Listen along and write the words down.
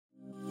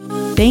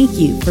Thank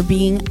you for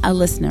being a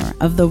listener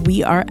of the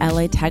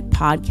WeAreLATech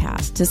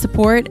podcast. To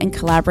support and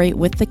collaborate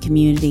with the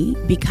community,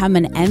 become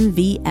an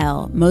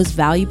MVL Most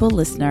Valuable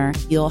Listener.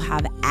 You'll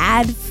have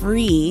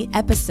ad-free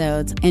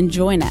episodes and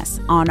join us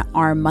on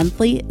our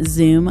monthly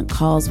Zoom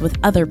calls with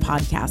other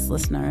podcast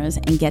listeners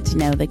and get to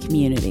know the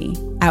community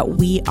at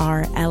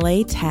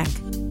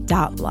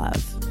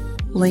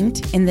WeAreLATech.love.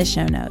 Linked in the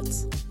show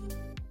notes.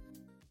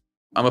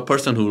 I'm a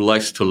person who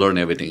likes to learn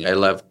everything. I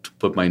love to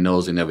put my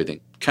nose in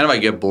everything. Kind of I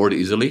get bored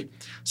easily.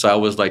 So I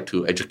always like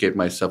to educate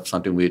myself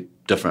something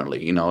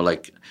differently.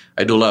 Like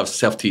I do a lot of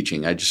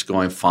self-teaching. I just go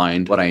and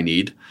find what I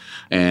need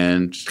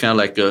and just kind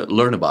of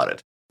learn about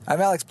it.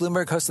 I'm Alex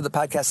Bloomberg, host of the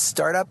podcast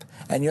Startup,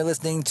 and you're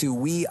listening to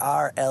We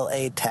Are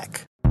LA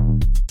Tech.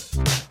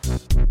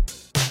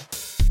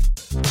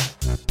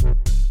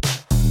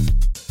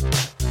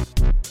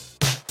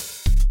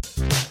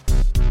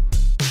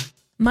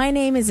 My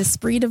name is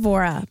Esprit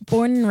Devora,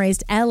 born and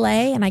raised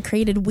LA, and I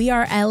created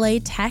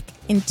WeAreLATech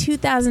in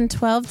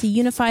 2012 to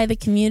unify the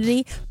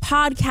community.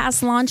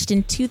 Podcast launched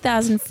in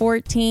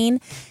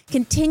 2014,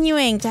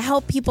 continuing to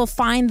help people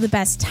find the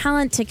best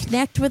talent, to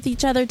connect with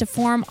each other, to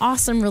form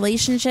awesome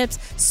relationships.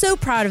 So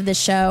proud of this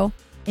show.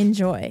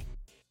 Enjoy.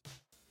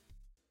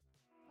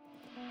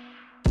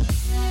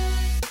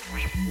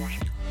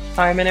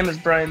 Hi, my name is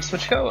Brian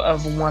Switchko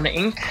of One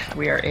Inc.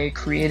 We are a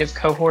creative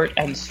cohort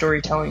and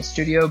storytelling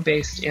studio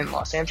based in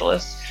Los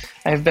Angeles.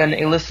 I've been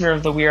a listener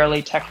of the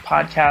WeAreLATech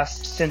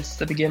podcast since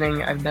the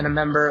beginning. I've been a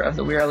member of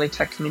the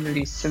WeAreLATech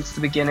community since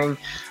the beginning.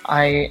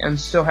 I am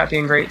so happy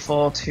and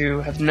grateful to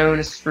have known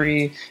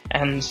Esprit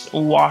and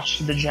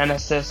watched the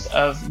genesis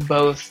of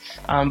both,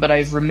 but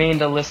I've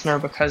remained a listener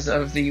because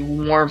of the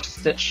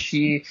warmth that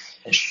she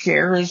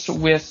shares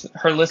with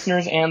her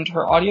listeners and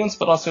her audience,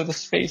 but also the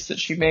space that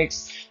she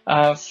makes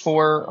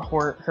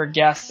for her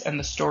guests and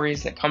the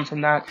stories that come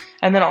from that.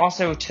 And then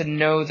also to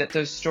know that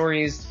those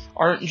stories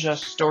aren't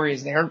just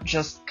stories. They aren't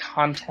just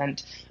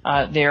content.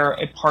 They're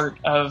a part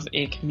of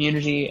a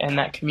community, and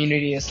that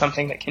community is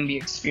something that can be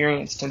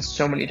experienced in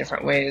so many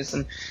different ways.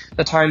 And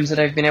the times that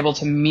I've been able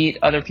to meet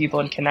other people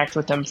and connect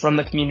with them from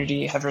the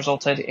community have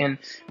resulted in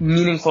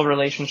meaningful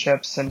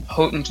relationships and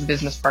potent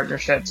business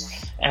partnerships.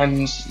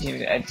 And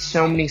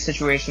so many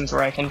situations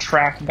where I can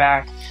track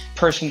back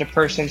person to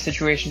person,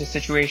 situation to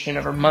situation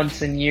over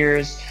months and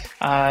years,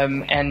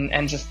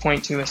 and just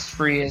point to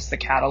Esprit as the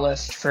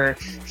catalyst for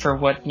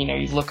what,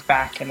 you look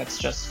back and it's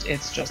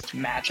just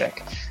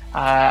magic.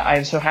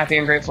 I'm so happy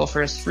and grateful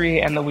for Esprit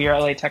and the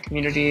WeAreLATech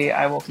community.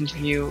 I will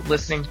continue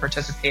listening,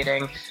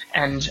 participating,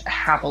 and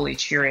happily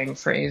cheering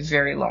for a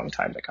very long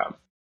time to come.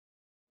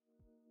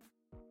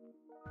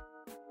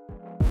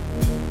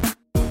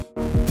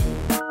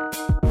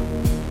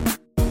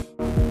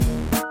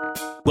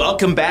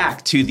 Welcome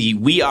back to the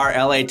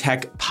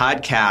WeAreLATech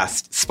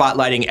podcast,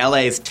 spotlighting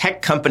LA's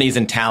tech companies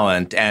and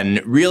talent,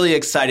 and really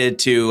excited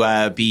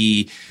to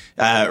be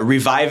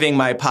reviving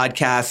my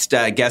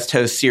podcast guest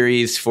host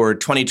series for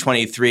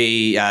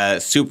 2023.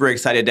 Super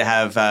excited to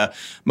have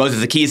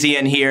Moses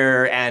Akizian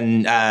here,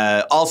 and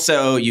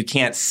also you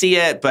can't see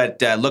it,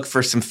 but look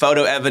for some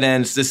photo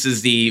evidence. This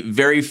is the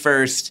very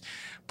first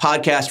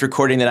podcast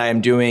recording that I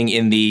am doing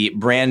in the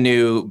brand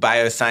new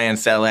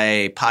Bioscience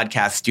LA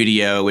podcast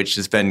studio, which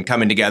has been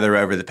coming together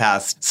over the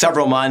past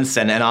several months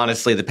and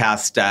honestly the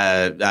past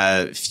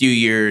few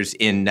years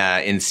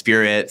in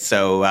spirit.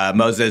 So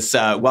Moses,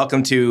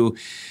 welcome to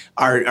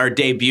our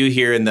debut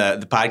here in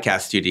the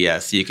podcast studio.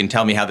 So you can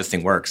tell me how this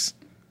thing works.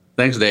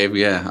 Thanks, Dave.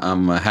 Yeah,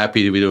 I'm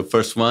happy to be the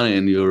first one,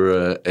 and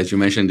you're, as you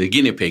mentioned, the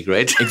guinea pig,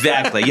 right?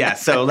 Exactly. Yeah.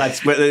 So that's.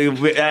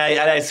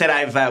 I said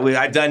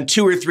I've done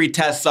 2 or 3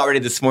 tests already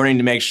this morning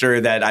to make sure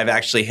that I've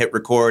actually hit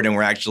record and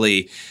we're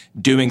actually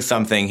doing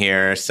something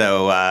here.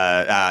 So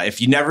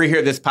if you never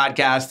hear this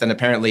podcast, then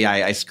apparently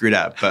I screwed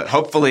up. But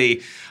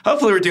hopefully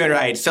we're doing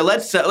right. So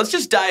let's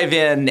just dive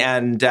in,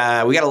 and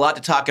we got a lot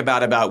to talk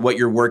about what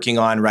you're working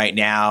on right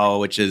now,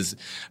 which is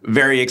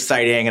very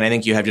exciting, and I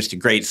think you have just a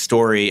great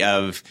story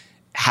of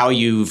how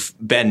you've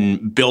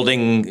been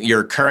building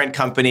your current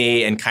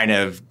company and kind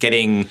of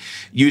getting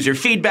user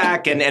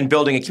feedback and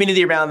building a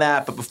community around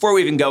that. But before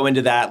we even go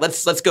into that,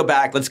 let's go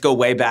back. Let's go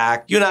way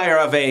back. You and I are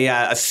of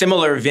a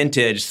similar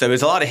vintage, so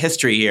there's a lot of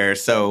history here.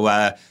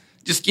 So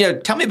just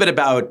tell me a bit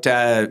about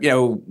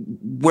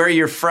where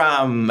you're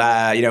from,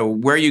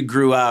 where you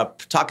grew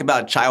up. Talk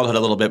about childhood a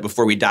little bit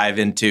before we dive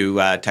into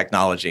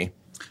technology.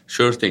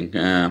 Sure thing.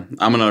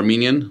 I'm an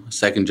Armenian,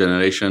 second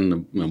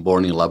generation,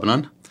 born in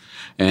Lebanon.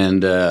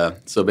 And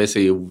so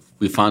basically,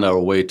 we found our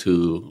way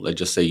to, let's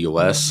just say,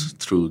 U.S.,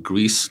 through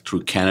Greece,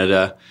 through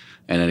Canada,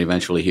 and then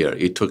eventually here.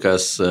 It took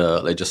us,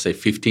 let's just say,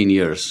 15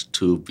 years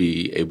to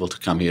be able to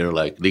come here,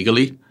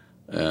 legally,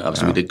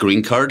 obviously with the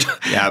green card.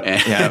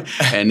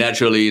 And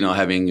naturally,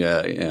 having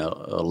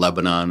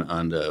Lebanon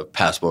on the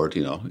passport,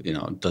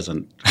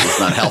 it's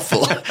not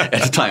helpful at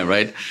the time,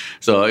 right?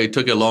 So it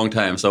took a long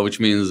time. So which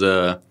means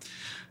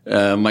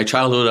My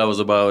childhood, I was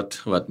about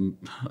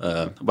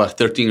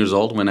 13 years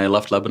old when I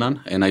left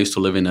Lebanon, and I used to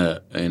live in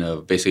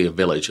basically a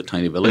village, a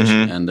tiny village,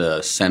 and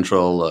the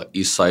central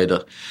east side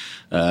in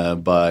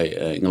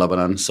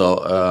Lebanon.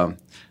 So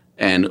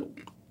and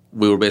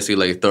we were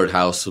basically like third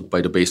house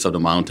by the base of the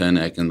mountain.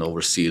 I can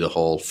oversee the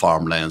whole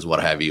farmlands,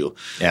 what have you.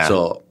 Yeah.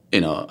 So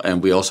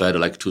and we also had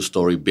like a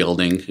 2-story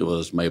building. It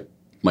was my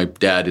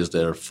dad is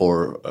there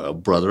 4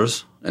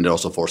 brothers, and there are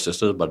also 4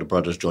 sisters, but the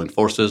brothers joined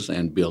forces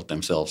and built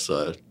themselves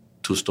a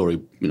 2-story,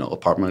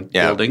 apartment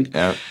building.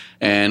 Yeah.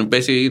 And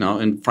basically,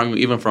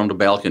 even from the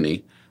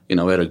balcony, we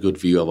had a good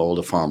view of all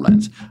the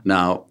farmlands.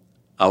 Now,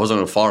 I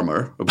wasn't a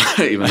farmer,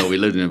 even though we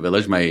lived in a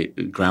village. My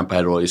grandpa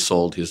had already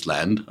sold his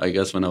land, I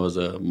guess, when I was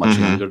much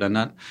younger than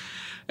that.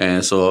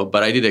 And so,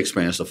 but I did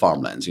experience the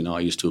farmlands. I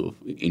used to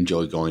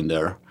enjoy going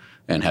there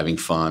and having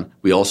fun.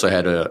 We also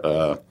had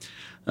a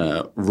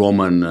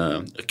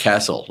Roman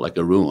castle, like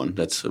a ruin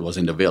that was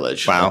in the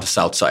village on the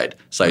south side.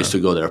 So I used to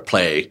go there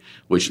play,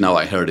 which now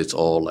I heard it's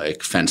all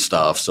like fenced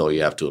off, so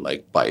you have to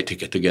like buy a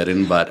ticket to get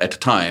in. But at the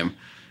time,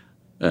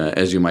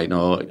 as you might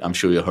know, I'm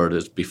sure you heard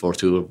it before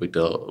too, with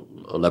the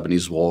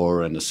Lebanese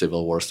war and the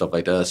civil war, stuff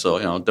like that.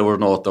 So, there were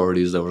no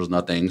authorities, there was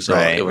nothing. So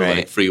it was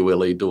like free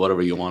willy, do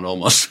whatever you want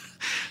almost.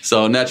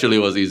 So naturally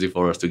it was easy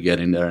for us to get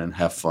in there and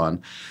have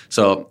fun.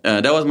 So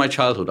that was my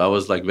childhood. I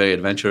was like very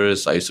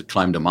adventurous. I used to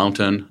climb the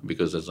mountain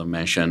because, as I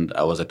mentioned,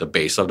 I was at the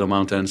base of the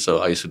mountain. So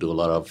I used to do a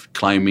lot of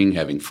climbing,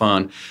 having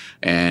fun.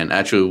 And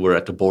actually we're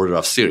at the border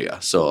of Syria.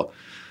 So,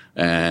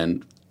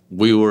 and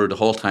we were, the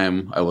whole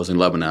time I was in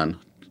Lebanon,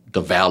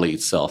 the valley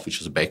itself,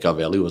 which is Bekaa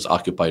Valley, was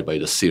occupied by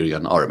the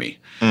Syrian army.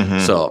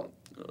 So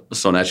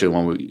naturally,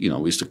 when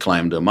we used to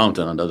climb the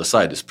mountain on the other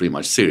side, it's pretty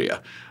much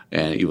Syria,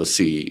 and you would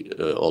see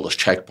all those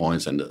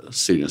checkpoints and the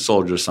Syrian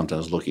soldiers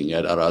sometimes looking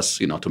at us,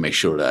 to make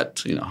sure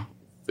that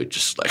we're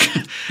just like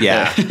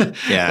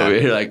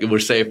we're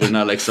safe. We're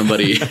not like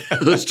somebody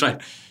who's trying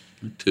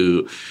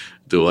to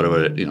do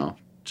whatever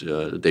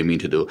they mean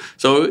to do.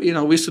 So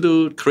we used to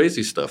do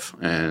crazy stuff,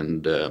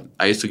 and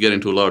I used to get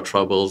into a lot of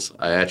troubles.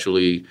 I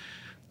actually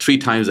 3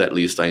 times at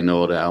least, I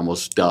know that I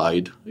almost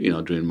died,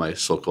 during my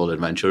so-called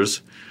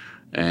adventures.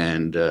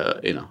 And,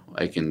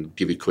 I can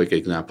give you quick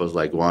examples.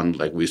 Like one,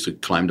 like we used to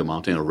climb the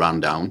mountain and run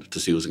down to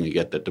see who's going to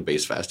get at the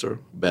base faster.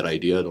 Bad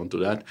idea, don't do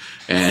that.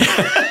 And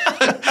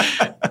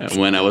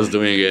when I was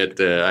doing it,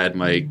 I had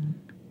my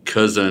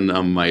cousin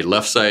on my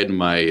left side,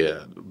 my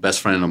best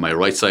friend on my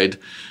right side,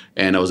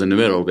 and I was in the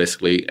middle,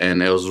 basically.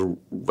 And as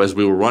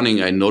we were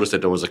running, I noticed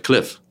that there was a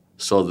cliff.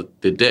 So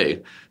did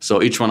they.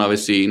 So each one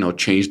obviously,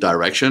 changed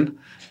direction.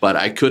 But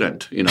I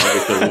couldn't, because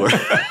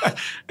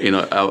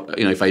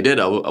if I did,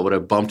 I would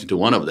have bumped into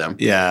one of them.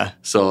 Yeah.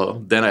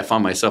 So then I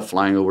found myself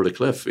flying over the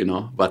cliff,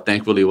 But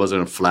thankfully, it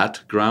wasn't a flat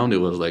ground; it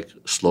was like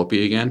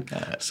slopey again.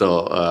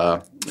 So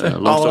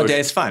all a day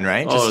is fun,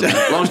 right?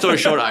 Long story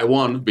short, I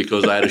won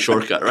because I had a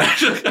shortcut,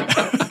 right?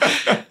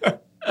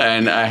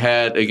 And I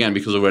had, again,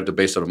 because we were at the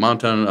base of the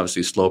mountain,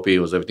 obviously slopey,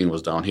 everything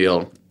was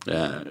downhill.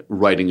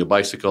 Riding the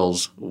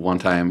bicycles one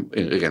time,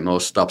 again, no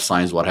stop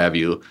signs, what have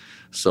you.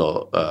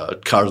 So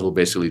cars will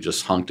basically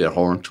just honk their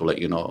horn to let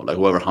you know, like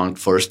whoever honked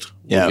first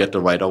will get the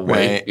right of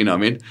way. Right. You know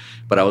what I mean?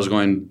 But I was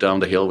going down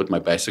the hill with my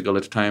bicycle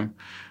at the time,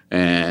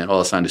 and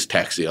all of a sudden this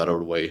taxi out of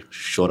the way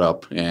showed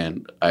up,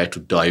 and I had to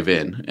dive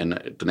in. And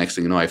the next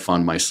thing you know, I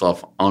found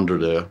myself under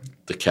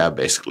the cab,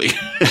 basically,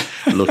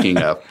 looking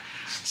up.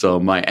 So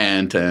my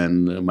aunt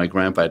and my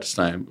grandpa at this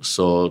time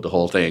saw the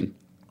whole thing.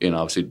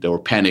 Obviously they were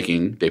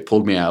panicking. They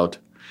pulled me out.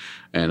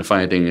 And the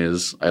funny thing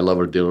is, I love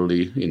her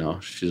dearly.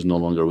 She's no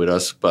longer with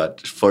us.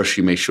 But first,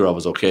 she made sure I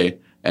was okay,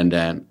 and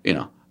then,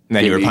 And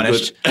then you were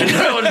punished.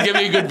 I wanted to give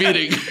me a good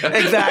beating.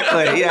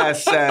 Exactly.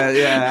 Yes.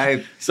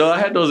 So I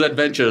had those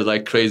adventures,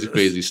 like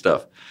crazy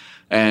stuff.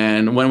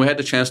 And when we had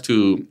the chance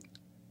to,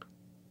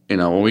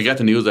 when we got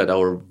the news that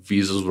our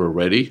visas were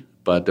ready,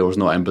 but there was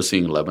no embassy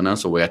in Lebanon,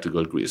 so we had to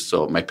go to Greece.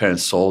 So my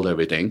parents sold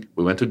everything.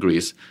 We went to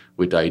Greece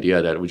with the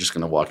idea that we're just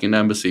going to walk in the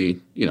embassy,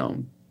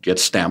 get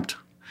stamped.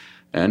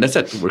 And that's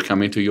it. We're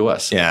coming to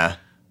U.S. Yeah.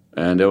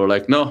 And they were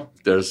like, no,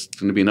 there's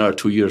going to be another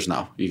 2 years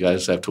now. You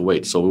guys have to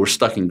wait. So we were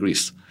stuck in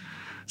Greece.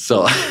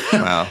 So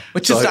wow.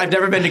 I've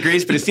never been to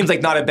Greece, but it seems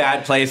like not a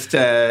bad place to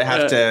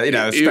have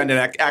to, spend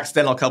an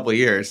accidental couple of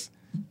years.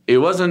 It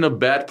wasn't a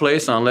bad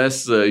place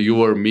unless you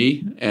were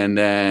me. And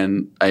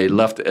then I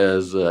left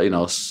as,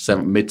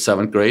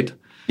 mid-7th grade.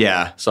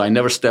 Yeah. So I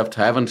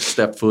haven't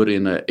stepped foot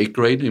in 8th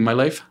grade in my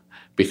life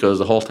because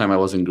the whole time I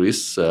was in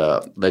Greece,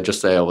 let's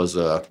just say I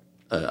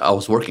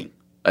was working.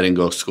 I didn't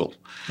go to school.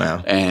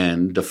 Wow.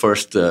 And the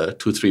first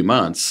 2-3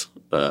 months,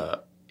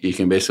 you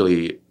can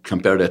basically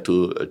compare that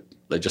to,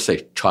 let's just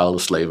say, child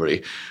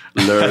slavery.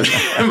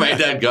 My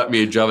dad got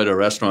me a job at a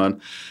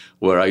restaurant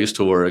where I used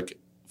to work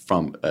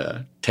from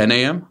 10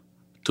 a.m.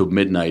 to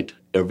midnight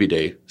every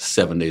day,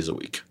 7 days a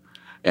week.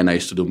 And I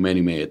used to do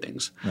many, many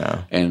things.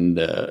 Wow. And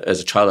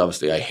as a child,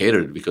 obviously, I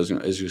hated it because,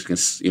 as you can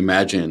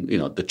imagine,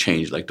 the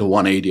change, like the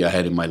 180 I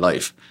had in my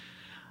life.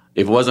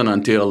 It wasn't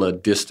until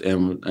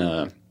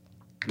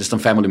there's some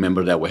family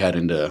member that we had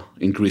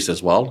in Greece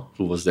as well,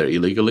 who was there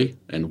illegally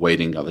and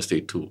waiting,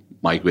 obviously, to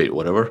migrate,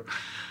 whatever.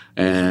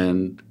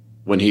 And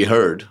when he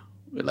heard,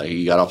 like,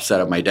 he got upset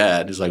at my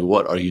dad. He's like,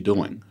 "What are you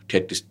doing?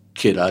 Take this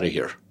kid out of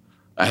here.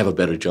 I have a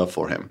better job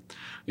for him."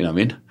 You know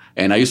what I mean?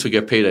 And I used to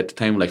get paid at the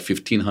time like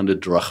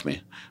 1,500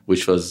 drachmi,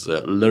 which was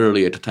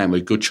literally at the time a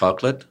good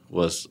chocolate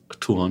was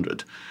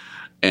 200.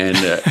 And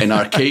an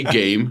arcade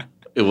game,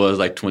 it was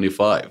like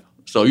 25.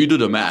 So you do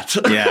the math.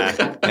 Yeah.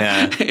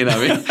 You know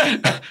what I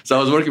mean? So I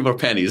was working for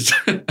pennies.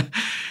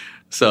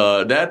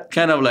 So that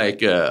kind of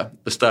like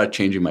started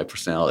changing my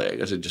personality. I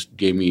guess it just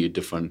gave me a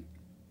different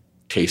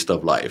taste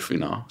of life, you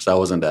know. So I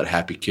wasn't that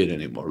happy kid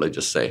anymore, let's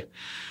just say.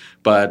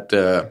 But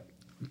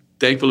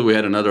thankfully, we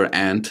had another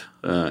aunt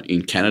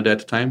in Canada at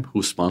the time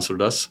who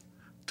sponsored us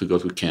to go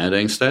to Canada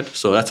instead.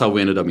 So that's how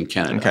we ended up in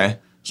Canada. Okay.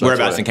 So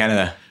whereabouts in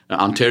Canada?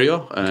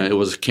 Ontario. It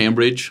was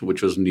Cambridge,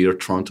 which was near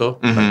Toronto,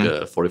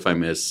 like 45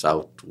 minutes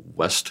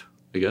southwest,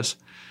 I guess.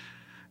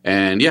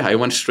 And yeah, I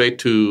went straight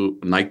to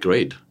ninth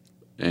grade.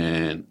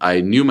 And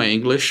I knew my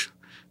English,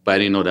 but I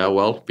didn't know that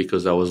well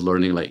because I was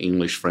learning like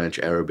English, French,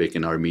 Arabic,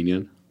 and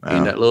Armenian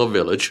in that little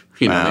village.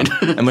 You know what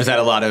I mean? And was that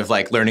a lot of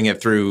like learning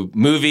it through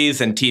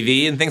movies and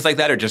TV and things like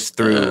that, or just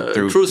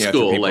through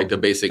school, like the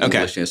basic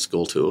English in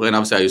school too? And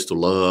obviously, I used to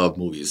love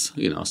movies,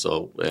 you know.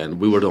 So, and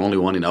we were the only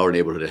one in our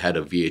neighborhood that had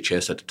a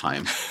VHS at the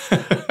time.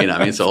 You know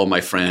what I mean? So all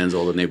my friends,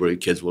 all the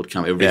neighborhood kids would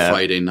come every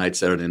Friday night,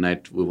 Saturday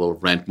night. We will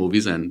rent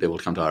movies, and they will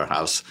come to our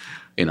house.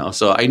 You know,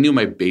 so I knew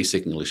my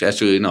basic English.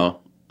 Actually, you know,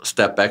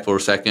 step back for a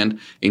second.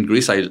 In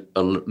Greece, I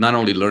not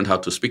only learned how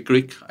to speak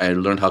Greek, I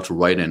learned how to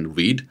write and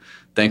read.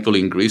 Thankfully,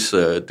 in Greece,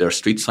 their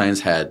street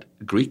signs had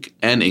Greek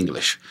and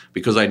English.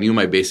 Because I knew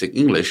my basic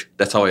English,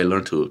 that's how I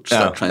learned to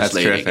start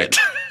translating it.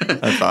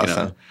 That's awesome. You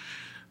know?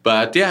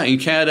 But yeah, in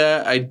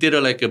Canada, I did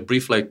a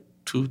brief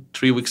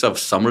 2-3 weeks of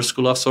summer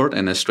school of sort,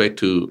 and then straight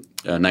to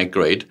ninth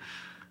grade.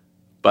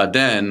 But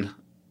then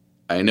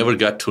I never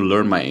got to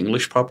learn my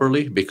English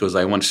properly because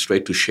I went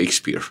straight to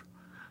Shakespeare.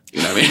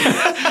 You know what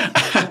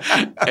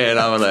I mean? And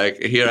I was like,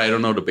 here I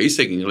don't know the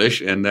basic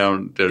English, and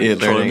now they're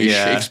throwing me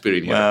Shakespeare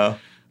in here. Wow.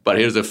 But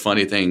here's the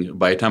funny thing.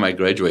 By the time I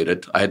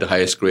graduated, I had the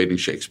highest grade in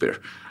Shakespeare.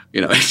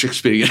 You know,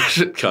 Shakespearean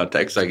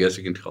context, I guess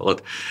you can call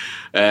it.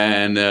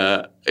 And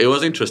it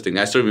was interesting.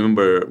 I still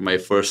remember my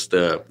first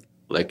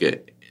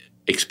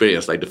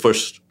experience,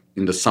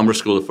 in the summer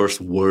school,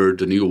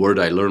 the new word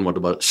I learned was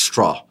about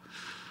straw.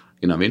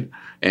 You know what I mean?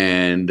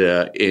 And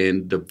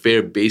in the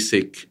very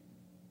basic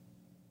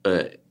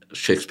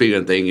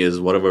Shakespearean thing is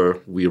whatever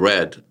we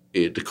read,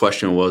 the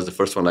question was the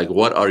first one, like,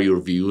 what are your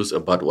views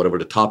about whatever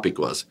the topic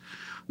was?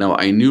 Now,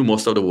 I knew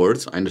most of the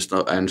words. I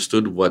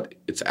understood what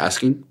it's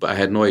asking, but I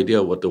had no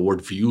idea what the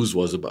word views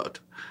was about.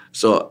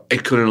 So I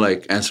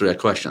couldn't answer that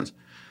question.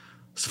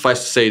 Suffice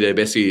to say, they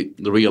basically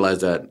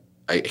realized that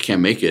I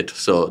can't make it.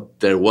 So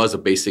there was a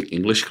basic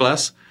English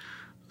class.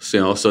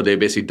 So they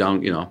basically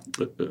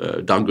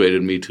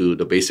downgraded me to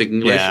the basic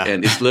English,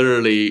 and it's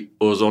literally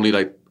was only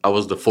I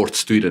was the fourth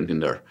student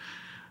in there.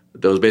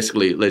 There was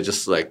basically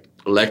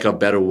lack of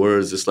better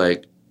words. It's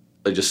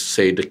let's just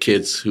say the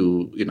kids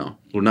who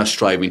were not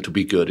striving to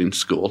be good in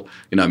school.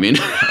 You know what I mean?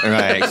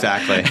 Right.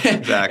 Exactly.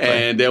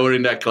 And they were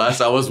in that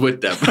class. I was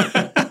with them.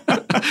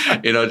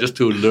 Just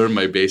to learn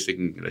my basic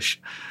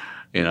English.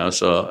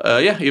 So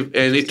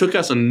and it took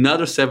us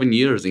another 7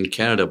 years in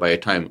Canada by the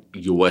time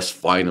U.S.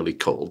 finally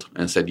called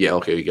and said, yeah,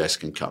 okay, you guys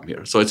can come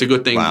here. So it's a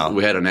good thing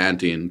we had an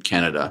auntie in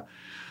Canada.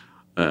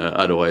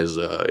 Otherwise,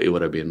 it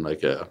would have been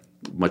a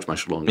much,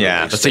 much longer.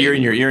 Yeah, so you're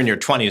in your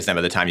 20s then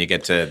by the time you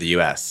get to the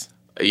U.S.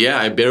 Yeah,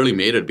 I barely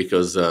made it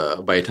because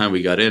by the time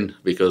we got in,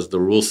 because the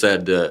rule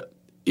said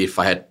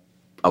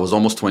I was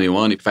almost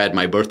 21. If I had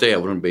my birthday, I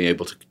wouldn't be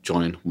able to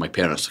join my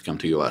parents to come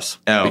to U.S.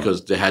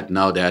 Because they had to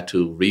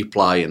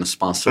reapply and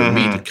sponsor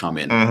me to come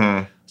in.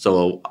 Mm-hmm.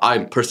 So I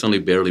personally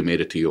barely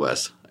made it to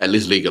U.S., at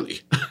least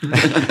legally.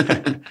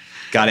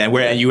 Got it. And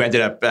where you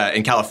ended up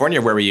in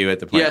California? Where were you at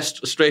the point?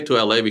 Yes, straight to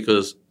L.A.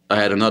 because I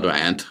had another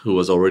aunt who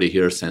was already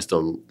here since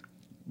the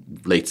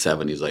late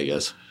 70s, I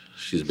guess.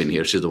 She's been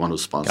here. She's the one who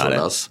sponsored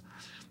us.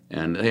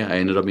 And I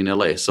ended up in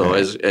LA.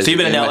 So so you've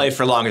been in LA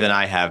for longer than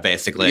I have,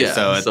 basically. Yeah.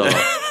 So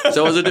it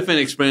was a different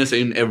experience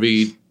in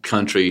every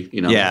country,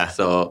 Yeah.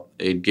 So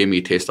it gave me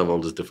a taste of all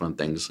these different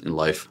things in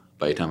life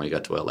by the time I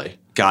got to LA.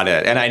 Got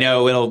it. And I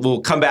know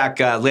we'll come back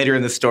later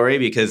in the story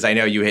because I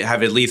know you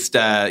have at least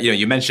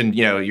you mentioned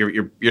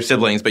your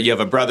siblings, but you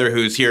have a brother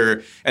who's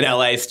here in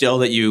LA still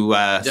that you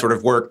sort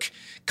of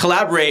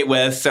collaborate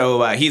with.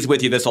 So he's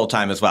with you this whole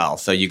time as well.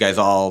 So you guys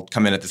all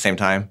come in at the same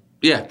time.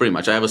 Yeah, pretty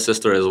much. I have a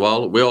sister as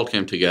well. We all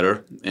came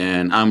together,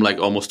 and I'm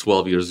almost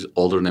 12 years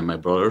older than my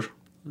brother.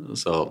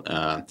 So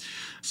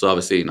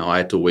obviously, I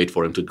had to wait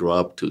for him to grow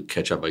up to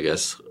catch up, I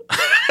guess,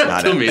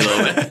 to me a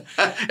little bit.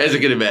 As you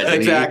can imagine.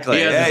 Exactly.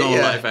 He has his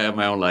own life. I have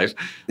my own life.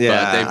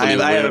 Yeah,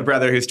 I have a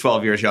brother who's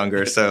 12 years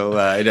younger, so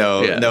I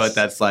know what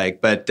that's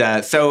like.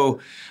 But so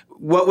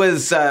what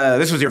was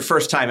this was your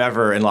first time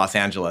ever in Los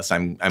Angeles,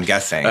 I'm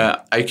guessing?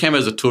 I came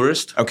as a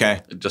tourist.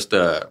 Okay. Just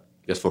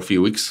guess for a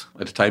few weeks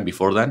at a time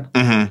before then,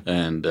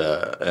 and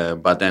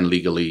but then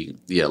legally,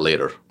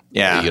 later.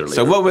 Yeah. A year later.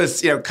 So what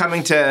was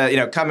coming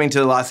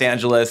to Los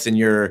Angeles in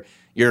your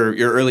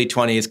early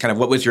 20s? Kind of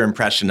what was your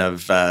impression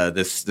of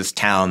this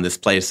town, this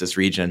place, this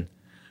region?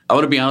 I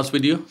want to be honest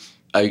with you.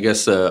 I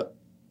guess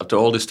after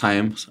all this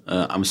time,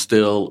 I'm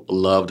still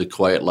love the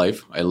quiet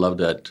life. I love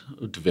the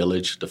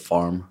village, the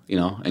farm,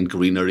 and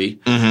greenery.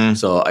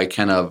 So I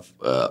kind of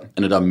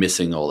ended up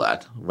missing all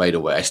that right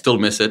away. I still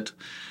miss it,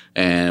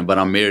 but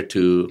I'm married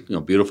to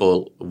a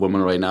beautiful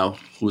woman right now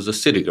who's a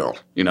city girl.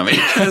 You know what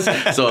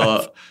I mean?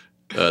 So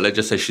let's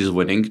just say she's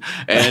winning,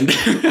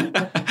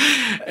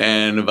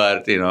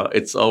 but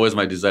it's always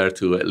my desire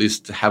to at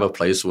least have a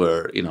place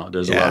where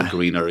there's a lot of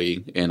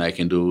greenery and I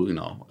can do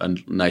a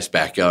nice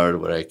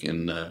backyard where I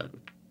can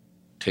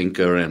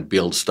tinker and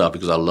build stuff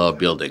because I love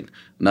building.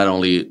 Not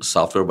only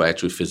software, but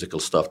actually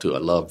physical stuff too. I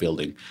love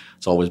building.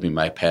 It's always been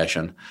my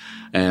passion.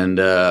 And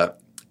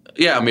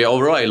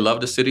overall, I love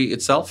the city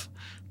itself.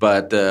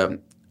 But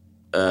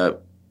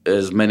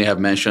as many have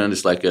mentioned,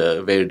 it's like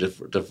a very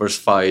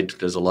diversified.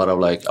 There's a lot of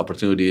like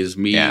opportunities.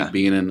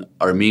 Being an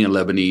Armenian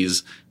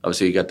Lebanese,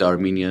 obviously you got the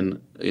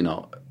Armenian,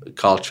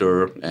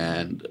 culture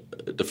and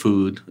the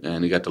food,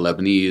 and you got the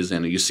Lebanese,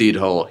 and you see it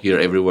all here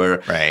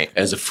everywhere. Right.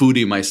 As a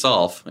foodie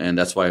myself, and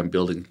that's why I'm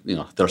building,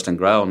 Thirst and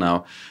Growl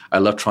now. I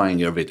love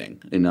trying everything.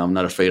 I'm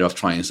not afraid of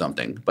trying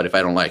something. But if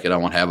I don't like it, I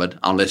won't have it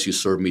unless you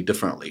serve me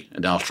differently,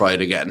 and then I'll try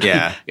it again.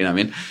 Yeah. You know what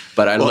I mean?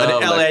 But I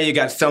love in LA, you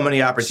got so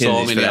many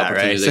opportunities.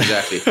 Right?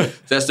 Exactly.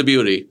 That's the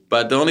beauty.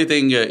 But the only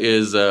thing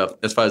is,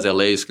 as far as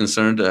LA is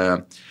concerned.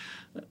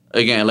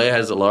 Again, LA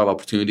has a lot of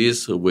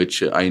opportunities,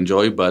 which I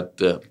enjoy,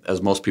 but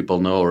as most people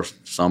know, or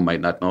some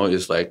might not know,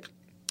 is like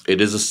it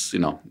is,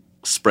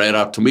 spread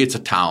out. To me, it's a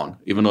town.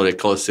 Even though they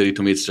call it city,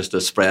 to me, it's just a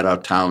spread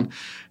out town.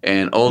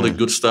 And all the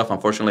good stuff,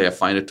 unfortunately, I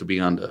find it to be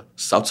on the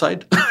south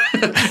side.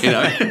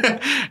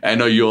 I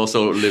know you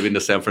also live in the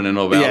San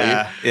Fernando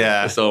Valley.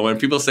 Yeah. So when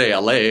people say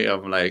LA,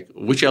 I'm like,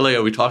 which LA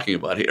are we talking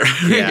about here?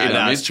 Yeah,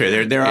 that's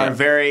true. There are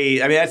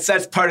very. I mean,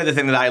 that's part of the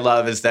thing that I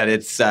love is that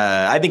it's.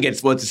 I think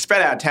it's a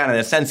spread out town in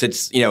a sense.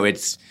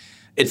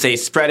 It's a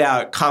spread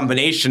out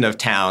combination of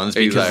towns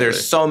because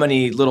there's so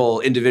many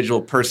little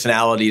individual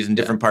personalities in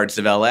different parts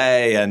of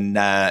LA, and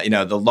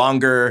the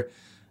longer.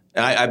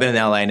 I've been in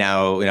LA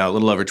now, a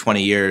little over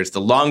 20 years. The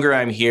longer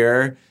I'm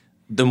here,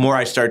 the more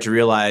I start to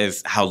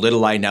realize how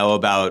little I know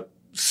about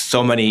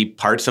so many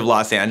parts of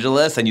Los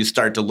Angeles, and you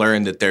start to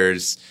learn that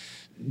there's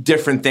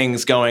different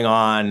things going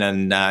on.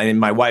 And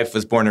my wife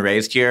was born and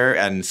raised here,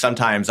 and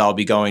sometimes I'll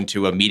be going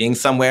to a meeting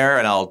somewhere,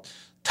 and I'll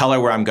tell her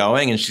where I'm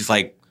going, and she's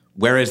like,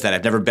 "Where is that?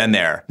 I've never been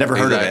there. Never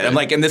heard of it." I'm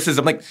like, this is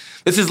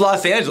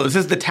Los Angeles.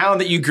 This is the town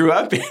that you grew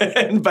up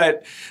in.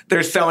 But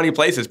there's so many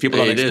places people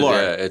don't explore.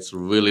 It's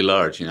really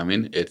large. You know what I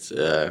mean? It's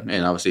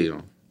and obviously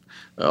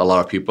a lot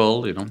of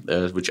people.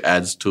 Which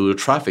adds to the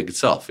traffic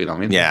itself. You know what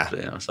I mean?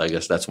 Yeah. So I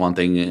guess that's one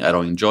thing I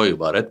don't enjoy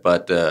about it.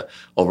 But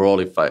overall,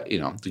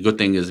 the good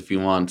thing is if you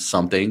want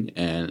something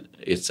and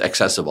it's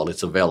accessible,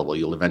 it's available,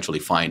 you'll eventually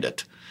find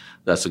it.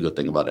 That's the good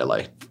thing about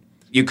LA.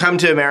 You come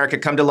to America,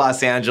 come to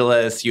Los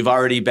Angeles. You've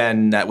already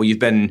been you've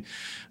been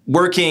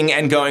working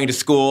and going to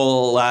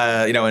school,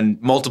 in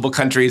multiple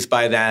countries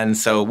by then.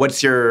 So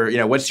what's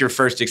your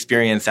first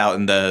experience out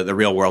in the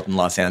real world in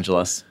Los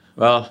Angeles?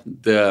 Well,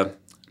 the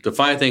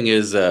funny thing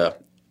is,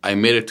 I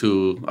made it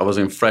to. I was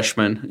a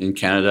freshman in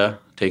Canada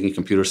taking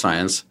computer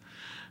science,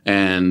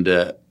 and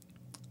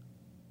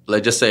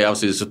let's just say,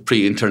 obviously, this is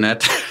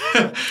pre-internet.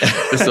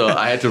 So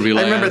I had to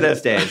rely. I remember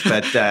those days,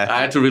 but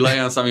I had to rely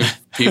on some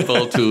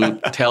people to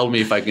tell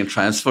me if I can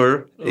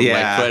transfer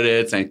my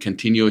credits and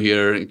continue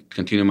here,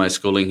 continue my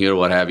schooling here,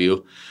 what have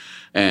you.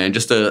 And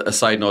just a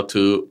side note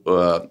too,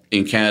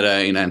 in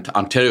Canada, in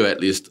Ontario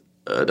at least,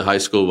 the high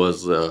school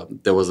was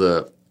there was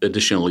a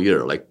additional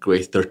year, like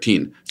grade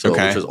 13,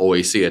 which was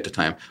OAC at the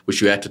time,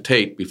 which you had to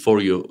take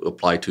before you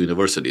apply to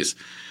universities.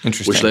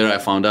 Interesting. Which later I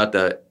found out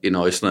that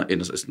it's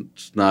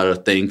not a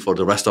thing for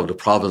the rest of the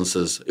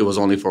provinces. It was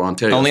only for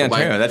Ontario. Only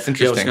Ontario. That's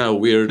interesting. Yeah, it was kind of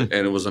weird,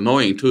 and it was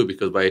annoying too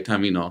because by the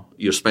time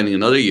you're spending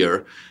another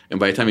year, and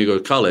by the time you go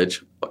to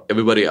college,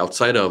 everybody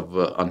outside of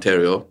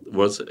Ontario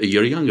was a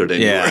year younger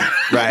than you were.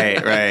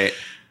 Right.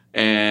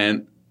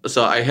 And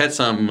so I had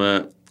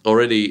some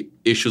already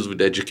issues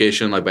with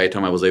education, like by the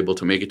time I was able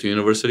to make it to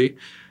university.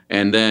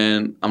 And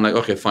then I'm like,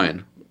 okay,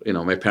 fine.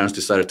 My parents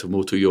decided to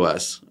move to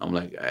U.S. I'm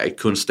like, I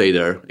couldn't stay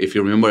there. If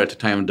you remember at the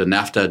time, the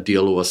NAFTA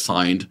deal was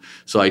signed,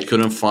 so I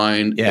couldn't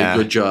find a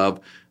good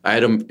job. I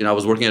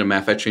was working at a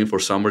manufacturing for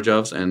summer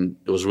jobs, and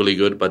it was really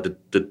good.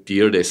 But the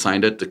year they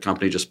signed it, the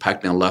company just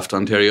packed and left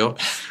Ontario.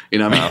 You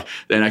know what I mean?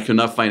 Then I could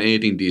not find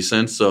anything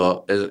decent.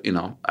 So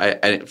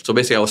so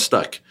basically I was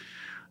stuck.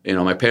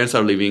 My parents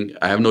are leaving.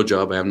 I have no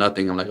job. I have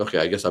nothing. I'm like, okay,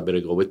 I guess I better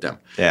go with them.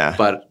 Yeah.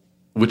 But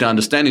with the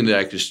understanding that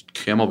I could just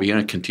come over here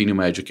and continue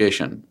my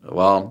education.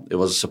 Well, it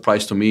was a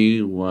surprise to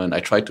me when I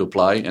tried to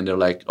apply, and they're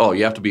like, oh,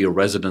 you have to be a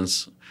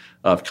resident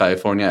of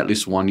California at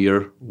least 1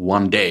 year,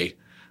 1 day.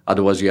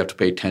 Otherwise, you have to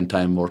pay 10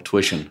 times more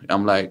tuition.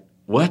 I'm like,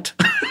 what?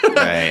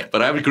 Right.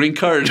 But I have a green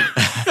card.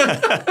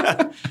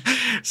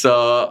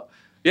 So,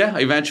 yeah,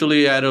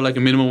 eventually I had a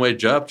minimum wage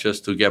job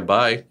just to get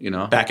by,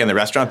 Back in the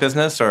restaurant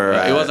business, or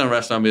it wasn't a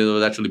restaurant; it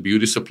was actually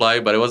beauty supply.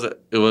 But it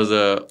was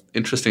a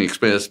interesting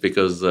experience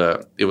because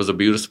it was a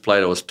beauty supply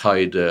that was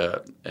tied,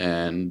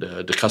 and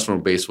the customer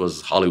base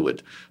was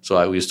Hollywood. So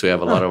I used to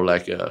have a lot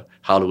of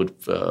Hollywood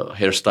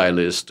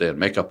hairstylists and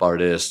makeup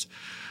artists,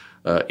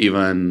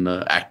 even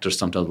actors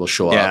sometimes will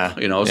show up.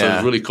 So it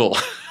was really cool.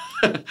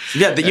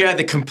 You had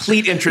the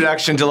complete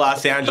introduction to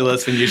Los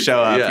Angeles when you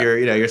show up.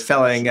 Yeah. You're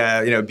selling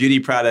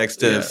beauty products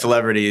to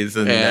celebrities,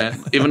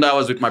 and even though I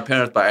was with my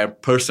parents, but I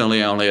only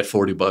had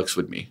 $40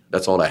 with me.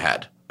 That's all I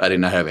had. I did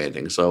not have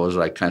anything, so I was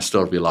kind of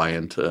still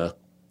reliant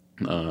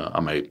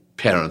on my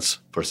parents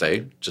per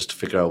se, just to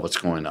figure out what's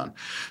going on.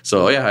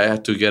 So I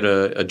had to get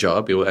a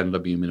job. It ended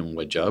up being a minimum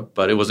wage job,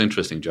 but it was an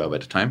interesting job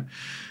at the time.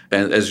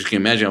 And as you can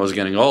imagine, I was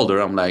getting older.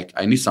 I'm like,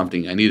 I need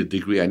something. I need a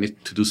degree. I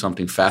need to do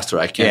something faster.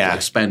 I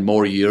can't spend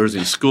more years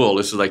in school.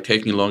 This is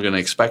taking longer than I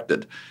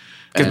expected.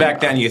 Because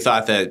back then you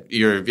thought that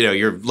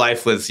your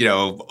life was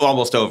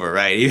almost over,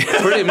 right?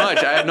 Pretty much.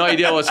 I had no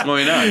idea what's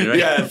going on. Right?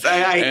 Yes,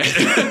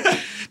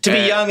 to be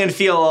young and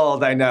feel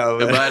old, I know.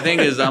 But the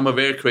thing is, I'm a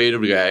very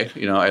creative guy.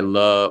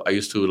 I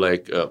used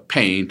to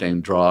paint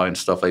and draw and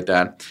stuff like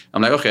that.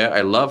 I'm like, okay,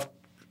 I love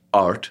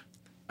art.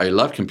 I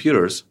love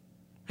computers.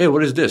 Hey,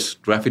 what is this?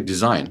 Graphic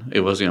design.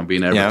 It was,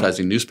 being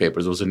advertised in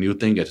newspapers. It was a new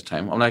thing at the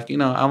time. I'm like,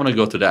 I want to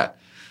go to that.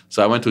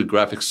 So I went to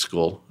graphic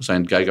school. So I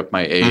got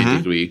my A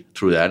degree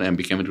through that and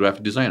became a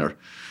graphic designer.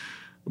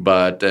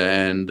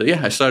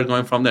 I started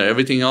going from there.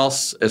 Everything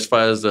else, as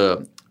far as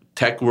the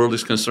tech world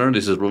is concerned,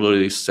 this is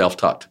really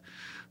self-taught.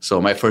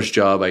 So my first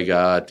job I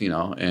got,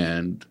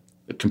 and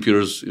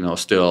computers,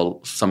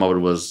 still some of it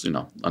was,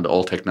 on the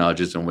old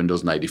technologies in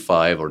Windows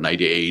 95 or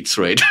 98s,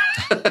 right?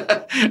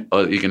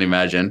 Well, you can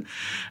imagine.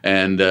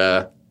 And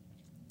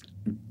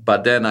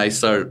but then I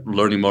started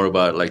learning more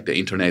about the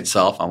internet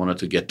itself. I wanted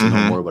to get to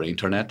know more about the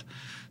internet.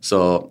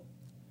 So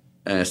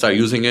I started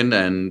using it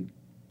and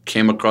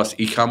came across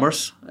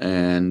e-commerce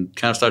and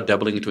kind of started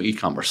dabbling into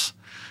e-commerce.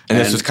 And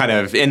this was kind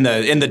of in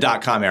the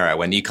 .com era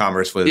when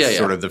e-commerce was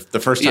sort of the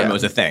first time it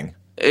was a thing.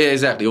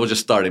 Exactly. It was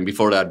just starting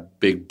before that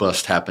big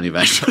bust happened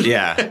eventually.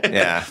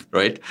 Yeah.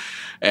 Right?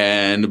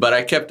 But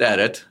I kept at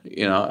it.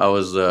 I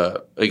was,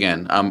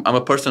 again, I'm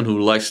a person who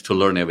likes to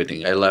learn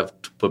everything. I love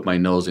to put my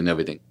nose in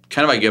everything.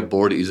 Kind of I get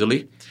bored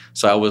easily.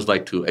 So I always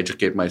like to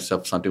educate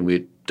myself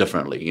something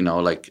differently.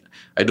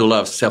 I do a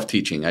lot of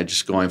self-teaching. I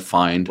just go and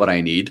find what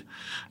I need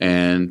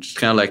and just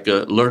kind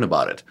of learn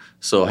about it.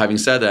 So having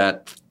said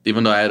that,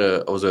 even though I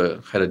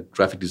had a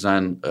graphic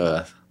design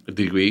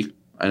degree,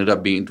 I ended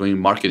up doing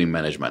marketing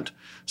management.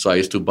 So I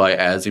used to buy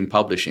ads in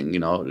publishing,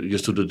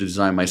 used to do the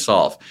design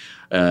myself.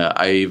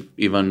 The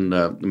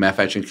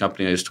manufacturing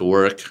company I used to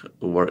work,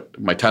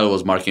 my title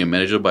was marketing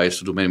manager, but I used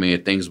to do many, many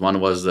things. One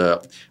was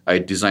I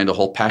designed the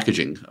whole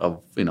packaging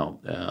of,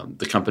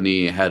 the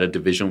company had a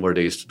division where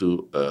they used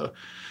to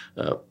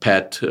do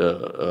pet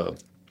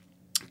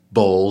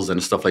bowls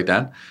and stuff like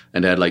that.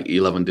 And they had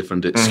 11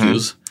 different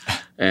SKUs.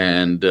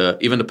 And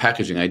even the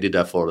packaging, I did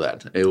that for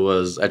that. It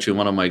was actually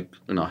one of my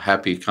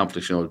happy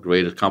accomplishments,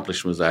 great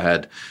accomplishments I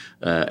had.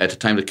 At the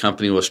time, the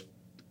company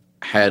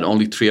had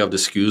only 3 of the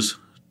SKUs,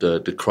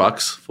 the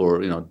Crocs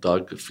for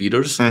dog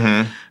feeders,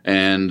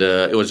 and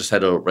it was just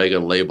had a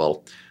regular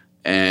label.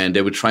 And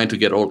they were trying to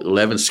get all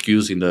 11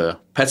 SKUs in the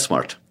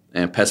PetSmart,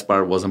 and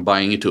PetSmart wasn't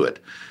buying into it.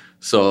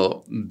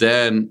 So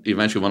then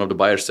eventually one of the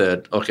buyers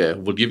said, "Okay,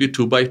 we'll give you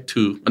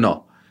 2x2.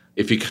 No,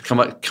 if you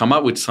come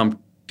up with some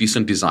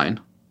decent design."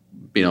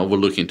 We'll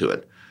look into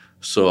it.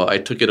 So I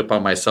took it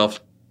upon myself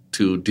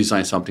to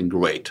design something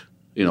great,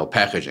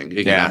 packaging.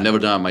 Again, I've never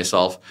done it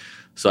myself.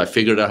 So I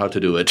figured out how to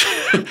do it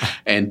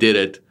and did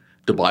it.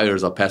 The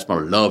buyers of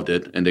PetSmart loved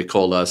it, and they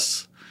called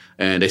us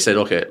and they said,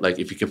 okay,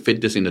 if you can fit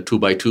this in a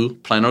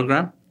 2x2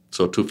 planogram,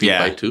 so 2 feet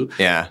by 2,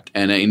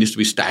 and it needs to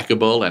be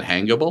stackable and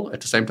hangable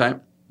at the same time,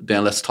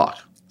 then let's talk.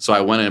 So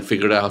I went and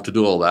figured out how to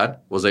do all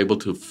that, was able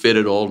to fit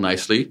it all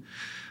nicely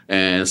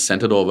and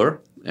sent it over.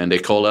 And they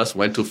called us,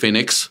 went to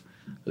Phoenix.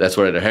 That's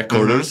where their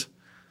headquarters.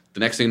 The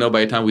next thing you know,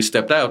 by the time we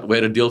stepped out, we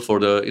had a deal for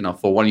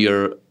for 1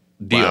 year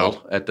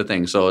deal at the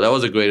thing. So that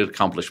was a great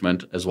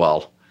accomplishment as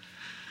well.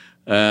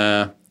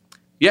 And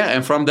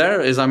from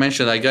there, as I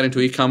mentioned, I got into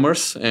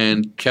e-commerce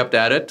and kept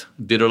at it.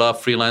 Did a lot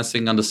of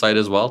freelancing on the side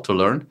as well to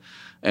learn.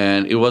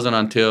 And it wasn't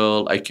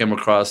until I came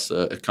across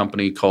a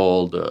company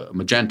called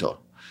Magento,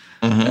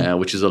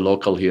 which is a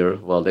local here.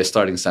 Well, they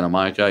started in Santa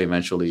Monica.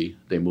 Eventually,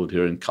 they moved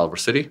here in Culver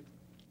City.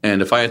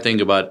 And if I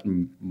think about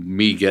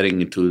me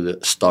getting into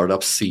the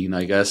startup scene,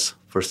 I guess,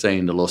 per se,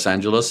 in Los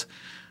Angeles,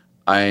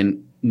 I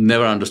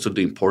never understood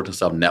the importance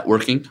of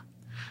networking.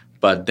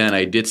 But then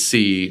I did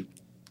see,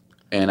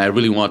 and I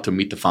really wanted to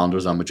meet the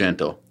founders on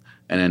Magento.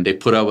 And then they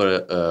put out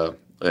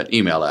an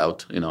email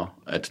out,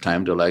 at the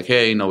time. They're like,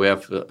 hey, we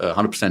have a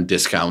 100%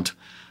 discount.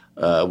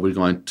 We're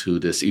going to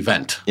this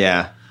event.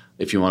 Yeah.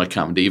 if you want to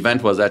come. The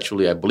event was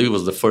actually, I believe,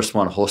 was the first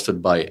one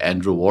hosted by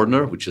Andrew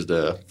Warner, which is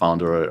the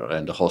founder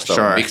and the host of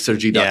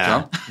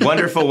Mixergy.com.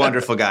 Yeah.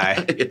 Wonderful guy.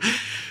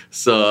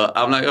 So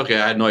I'm like, okay,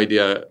 I had no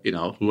idea,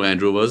 who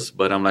Andrew was,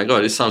 but I'm like,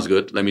 oh, this sounds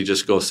good. Let me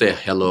just go say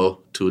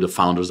hello to the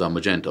founders of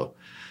Magento.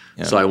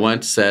 Yeah. So I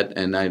went, sat,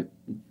 and I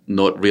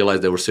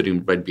realized they were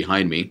sitting right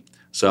behind me.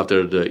 So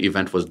after the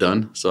event was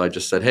done, so I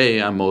just said,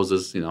 hey, I'm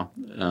Moses,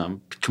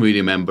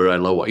 community member. I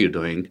love what you're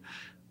doing,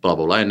 blah,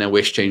 blah, blah. And then we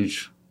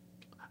exchanged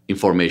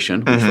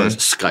information, which was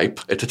Skype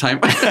at the time.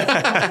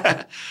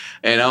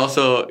 And I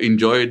also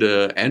enjoyed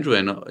Andrew,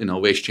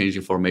 and we exchanged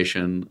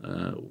information.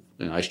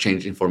 I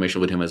exchanged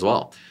information with him as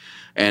well.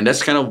 And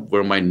that's kind of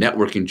where my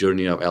networking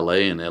journey of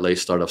LA and LA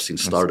startup scene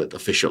started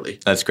officially.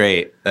 That's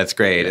great.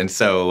 And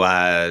so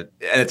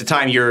at the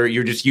time,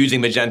 you're just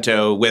using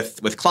Magento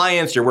with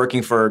clients. You're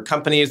working for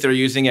companies that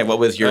are using it. What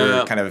was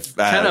your kind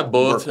of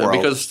both? Work world?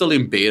 Because it's still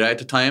in beta at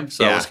the time,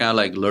 so I was kind of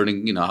like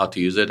learning, how to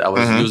use it. I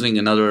was using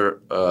another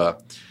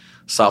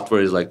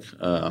software is like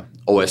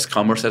OS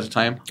Commerce at the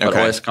time, but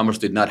OS Commerce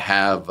did not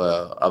have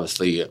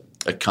obviously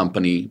a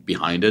company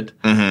behind it,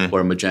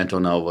 where Magento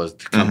now was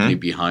the company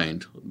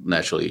behind,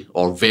 naturally,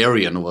 or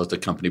Varian was the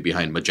company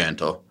behind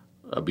Magento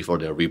before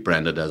they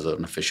rebranded as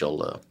an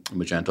official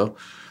Magento.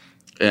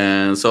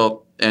 And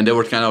they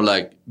were kind of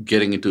like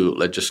getting into,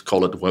 let's just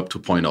call it Web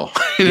 2.0.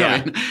 you know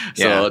what I mean?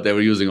 So they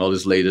were using all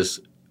these latest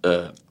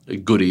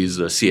goodies,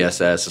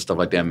 CSS and stuff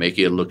like that,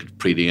 making it look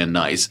pretty and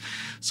nice.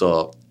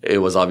 So it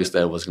was obvious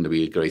that it was going to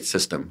be a great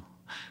system.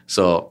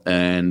 So,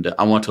 and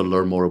I want to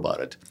learn more about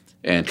it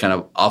and kind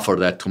of offer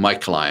that to my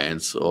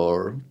clients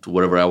or to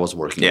whatever I was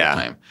working at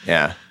the time.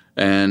 Yeah.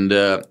 And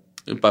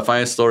my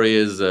final story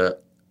is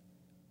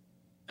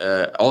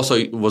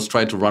also was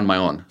trying to run my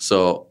own.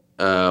 So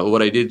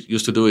what I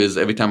used to do is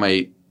every time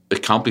I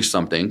accomplished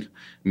something,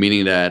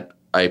 meaning that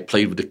I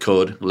played with the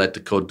code, let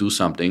the code do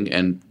something,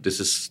 and this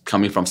is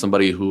coming from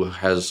somebody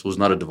who's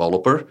not a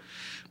developer,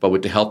 but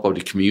with the help of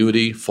the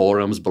community,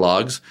 forums,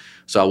 blogs.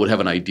 So I would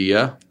have an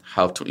idea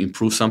how to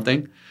improve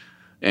something,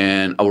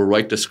 and I would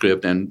write the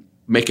script and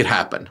make it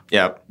happen.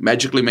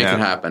 Magically make it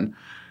happen.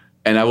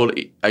 And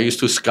I used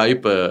to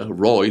Skype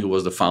Roy, who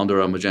was the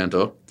founder of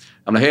Magento.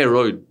 I'm like, hey,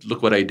 Roy,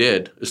 look what I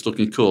did. It's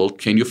looking cool.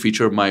 Can you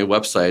feature my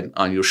website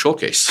on your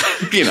showcase?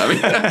 You know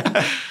what I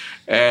mean?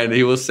 And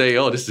he will say,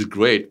 oh, this is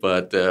great,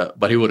 but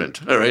he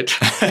wouldn't, all right?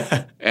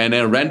 And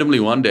then randomly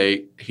one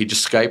day, he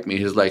just Skyped me.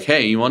 He's like,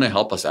 hey, you want to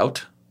help us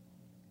out?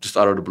 Just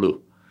out of the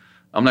blue.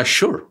 I'm like,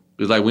 sure.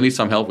 He's like, we need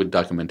some help with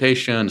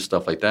documentation and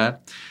stuff like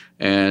that.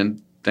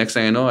 And next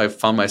thing I know, I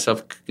found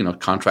myself,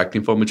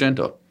 contracting for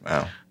Magento.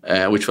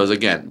 Wow. Which was,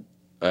 again,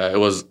 it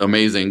was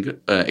amazing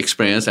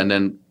experience. And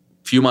then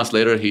a few months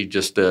later, he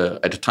just,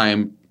 at the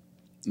time,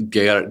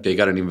 they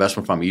got an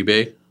investment from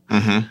eBay.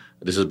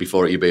 This is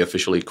before eBay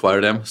officially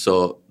acquired them.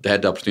 So they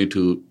had the opportunity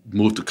to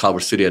move to Culver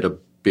City at a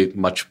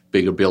much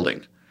bigger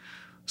building.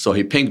 So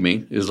he pinged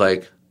me. He's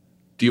like,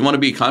 do you want to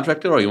be a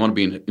contractor or you want to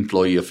be an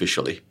employee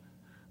officially?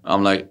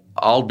 I'm like,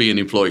 I'll be an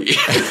employee.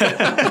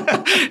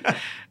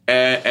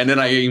 And then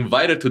I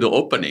invited to the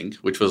opening,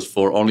 which was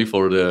only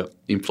for the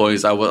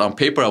employees. On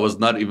paper, I was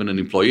not even an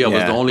employee. I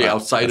was the only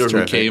outsider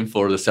who came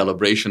for the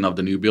celebration of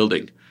the new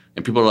building.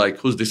 And people were like,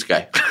 who's this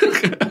guy?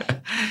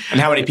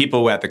 And how many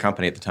people were at the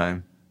company at the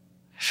time?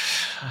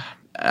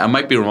 I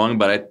might be wrong,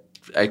 but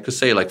I could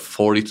say like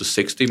 40 to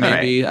 60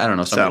 maybe. Right. I don't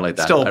know, something like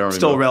that.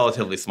 Still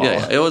relatively small.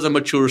 Yeah, it was a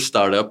mature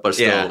startup, but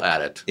still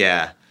at it.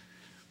 Yeah.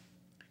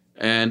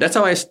 And that's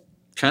how I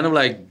kind of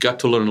like got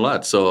to learn a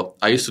lot. So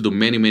I used to do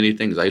many, many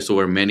things. I used to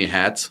wear many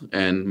hats,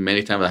 and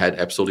many times I had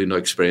absolutely no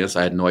experience.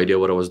 I had no idea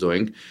what I was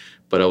doing,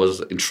 but I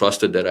was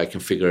entrusted that I can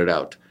figure it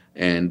out.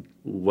 And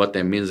what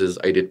that means is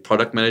I did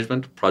product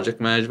management, project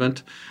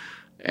management.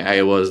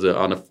 I was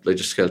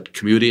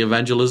community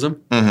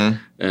evangelism.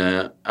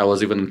 I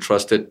was even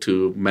entrusted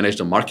to manage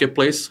the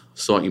marketplace,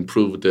 so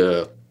improve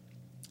the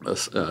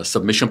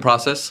submission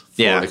process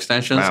for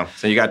extensions. Wow!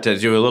 So you got to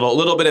do a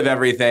little bit of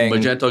everything.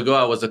 Magento Go,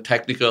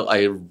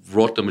 I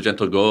wrote the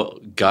Magento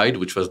Go guide,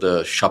 which was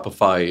the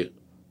Shopify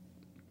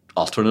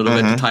alternative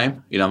at the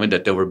time,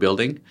 that they were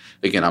building.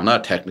 Again, I'm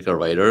not a technical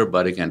writer,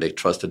 but again, they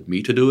trusted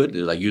me to do it.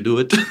 They're like, you do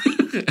it.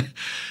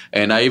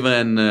 And I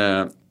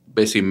even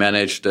basically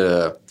managed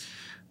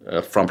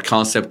from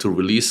concept to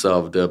release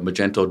of the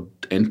Magento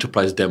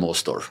Enterprise Demo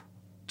Store.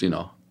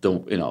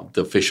 The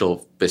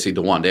official, basically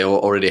the one. They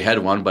already had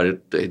one,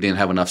 but they didn't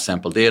have enough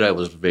sample data. It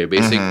was very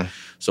basic.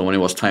 So when it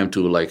was time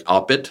to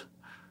op it,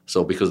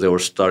 so because they were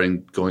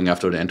going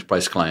after the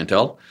enterprise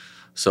clientele,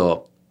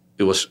 so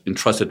it was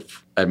entrusted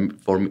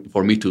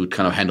for me to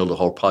kind of handle the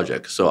whole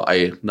project. So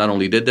I not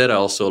only did that, I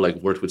also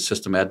worked with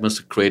system admins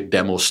to create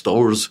demo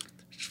stores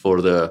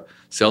for the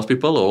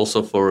salespeople,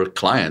 also for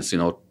clients,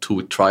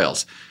 2-week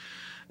trials.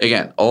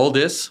 Again, all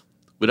this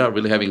without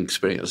really having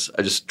experience.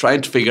 I just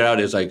tried to figure out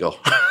as I go.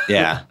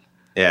 Yeah.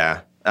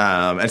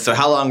 And so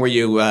how long were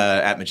you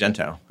at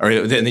Magento?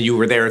 Or then you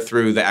were there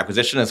through the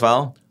acquisition as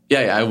well?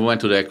 Yeah, I went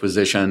to the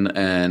acquisition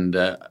and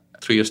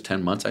 3 years,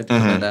 10 months, I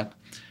think, like that.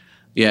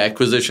 Yeah,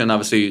 acquisition,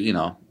 obviously,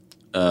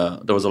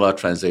 there was a lot of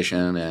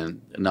transition,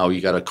 and now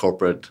you got a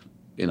corporate,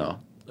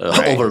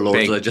 Right.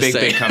 overlords, let's just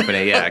say. Big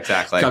company, yeah,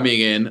 exactly.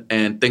 Coming in,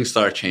 and things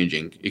start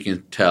changing. You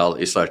can tell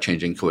it started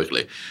changing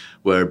quickly.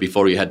 Where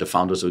before you had the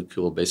founders who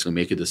could basically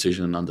make a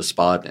decision on the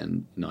spot,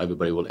 and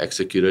everybody will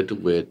execute it.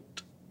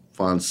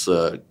 Once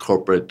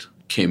corporate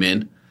came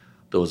in,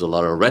 there was a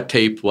lot of red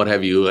tape, what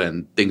have you,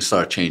 and things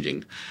started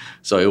changing.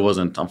 So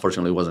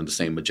unfortunately, it wasn't the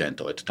same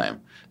Magento at the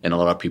time, and a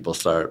lot of people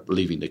started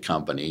leaving the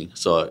company.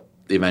 So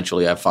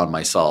eventually, I found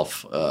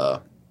myself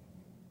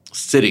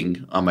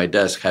sitting on my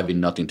desk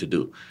having nothing to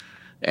do.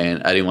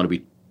 And I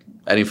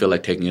didn't feel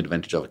like taking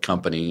advantage of a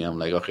company. I'm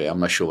like, okay, I'm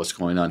not sure what's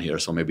going on here,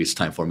 so maybe it's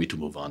time for me to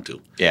move on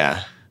too.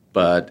 Yeah.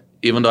 But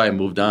even though I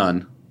moved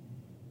on,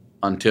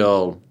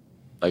 until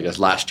I guess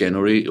last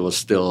January, it was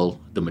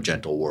still the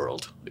Magento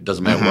world. It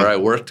doesn't matter where I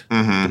worked, the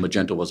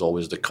Magento was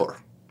always the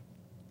core.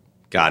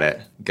 Got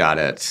it.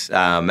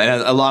 And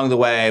along the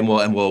way, and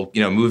we'll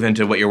move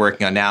into what you're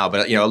working on now.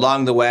 But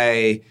along the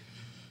way,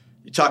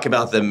 you talk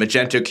about the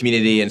Magento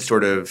community and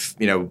sort of,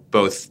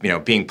 both,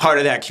 being part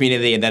of that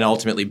community and then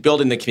ultimately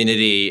building the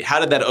community. How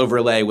did that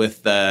overlay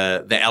with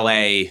the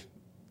LA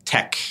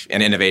tech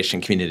and innovation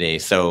community?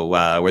 So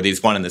were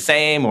these one and the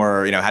same,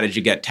 or, how did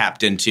you get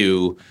tapped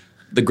into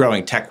the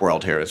growing tech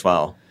world here as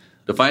well?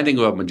 The fine thing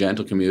about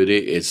Magento community,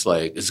 it's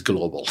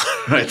global,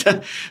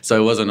 right? So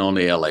it wasn't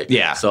only LA.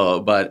 Yeah. So,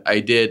 but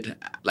I did,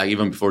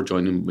 even before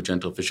joining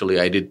Magento officially,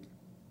 I did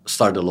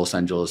start the Los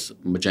Angeles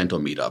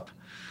Magento meetup.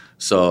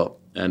 So,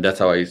 and that's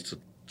how I used to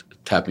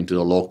tap into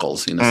the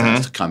locals in a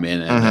sense to come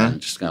in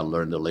and just kind of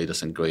learn the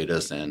latest and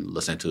greatest and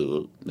listen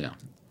to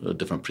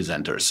different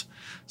presenters.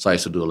 So I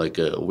used to do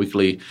a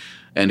weekly,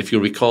 and if you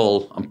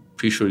recall, I'm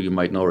pretty sure you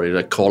might know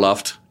already,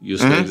 Coloft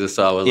used to exist.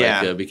 So I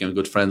was became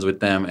good friends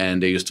with them,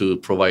 and they used to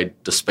provide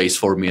the space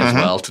for me as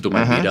well to do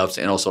my meetups,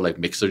 and also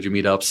Mixergy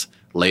meetups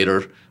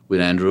later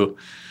with Andrew.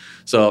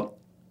 So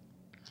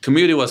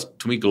community was,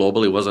 to me,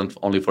 global. It wasn't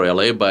only for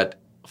LA, but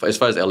as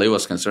far as LA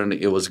was concerned,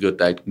 it was good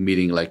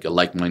meeting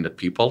like-minded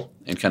people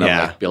and kind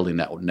of building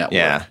that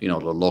network,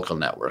 the local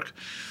network.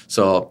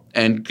 So,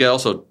 and it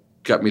also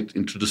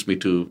introduced me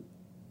to,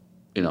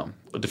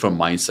 different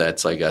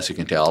mindsets, I guess you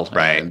can tell,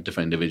 right? And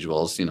different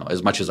individuals.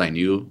 As much as I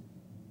knew,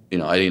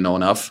 I didn't know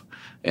enough,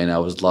 and I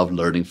loved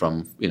learning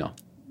from,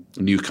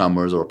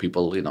 newcomers or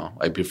people,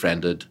 I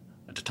befriended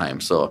at the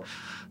time. So,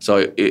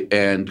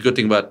 and the good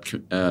thing about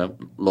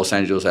Los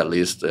Angeles, at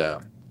least,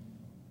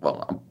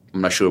 I'm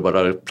not sure about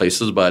other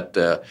places, but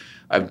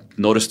I've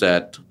noticed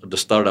that the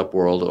startup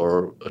world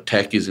or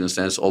techies, in a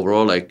sense,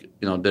 overall,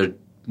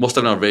 most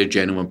of them are very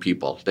genuine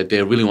people, that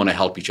they really want to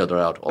help each other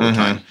out all the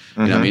time.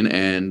 You know what I mean?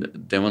 And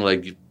they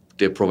want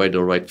they provide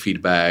the right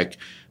feedback,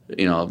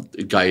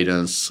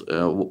 guidance,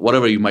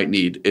 whatever you might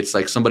need. It's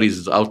like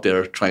somebody's out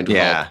there trying to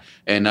help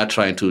and not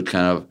trying to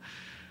kind of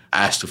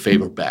ask to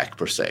favor back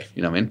per se.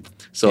 You know what I mean?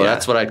 So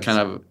that's what I kind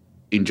of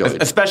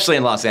enjoyed. Especially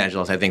in Los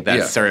Angeles, I think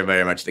that's very,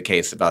 very much the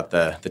case about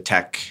the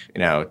tech,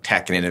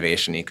 tech and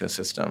innovation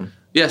ecosystem.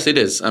 Yes, it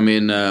is. I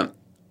mean,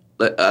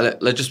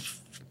 let's just.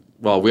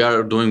 Well, we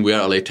are doing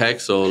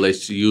WeAreLATech, so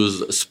let's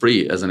use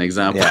Spree as an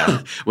example.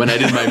 Yeah. When I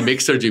did my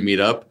Mixergy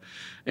meetup,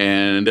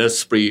 and there's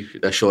Spree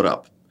that showed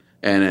up.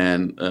 And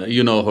then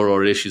her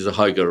already, she's a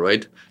hugger,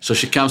 right? So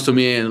she comes to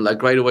me and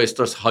right away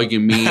starts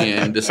hugging me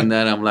and this and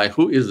that. I'm like,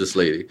 who is this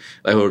lady?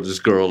 Or this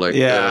girl? I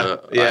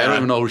don't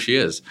even know who she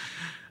is.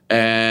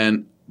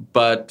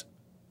 But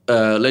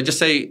let's just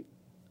say,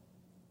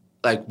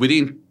 we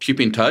didn't keep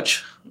in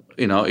touch,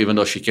 even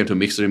though she came to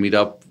Mixergy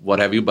meetup, what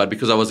have you, but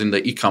because I was in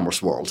the e-commerce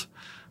world.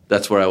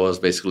 That's where I was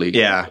basically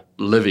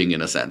living,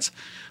 in a sense.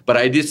 But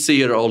I did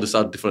see her at all these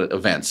other different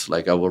events.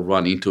 I would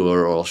run into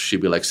her, or she'd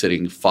be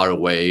sitting far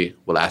away,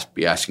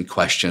 be asking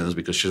questions,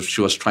 because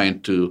she was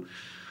trying to,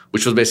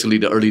 which was basically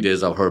the early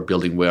days of her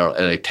building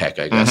WeAreLATech,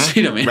 I guess.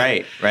 You know what I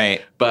mean?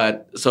 Right.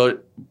 But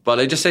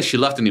I just say she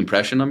left an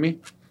impression on me.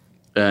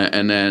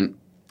 And then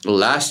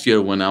last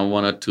year, when I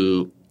wanted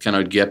to kind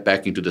of get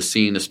back into the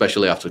scene,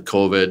 especially after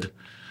COVID,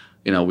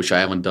 which I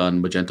haven't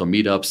done Magento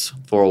meetups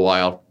for a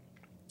while.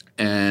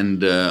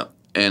 And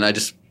I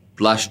just,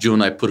 last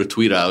June, I put a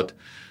tweet out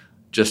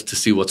just to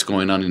see what's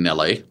going on in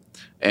LA.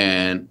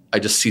 And I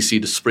just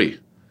CC'd the Spree.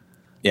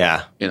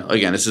 Yeah.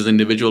 Again, this is an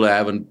individual I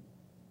haven't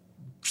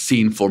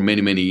seen for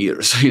many, many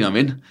years. You know what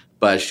I mean?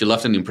 But she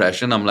left an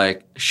impression. I'm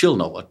like, she'll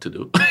know what to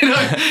do.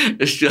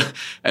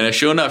 And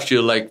sure enough,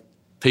 she'll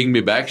ping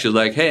me back. She's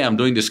like, hey, I'm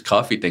doing these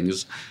coffee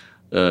things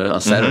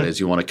on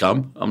Saturdays. You want to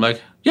come? I'm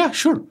like, yeah,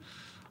 sure.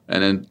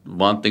 And then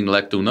one thing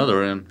led to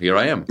another, and here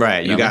I am.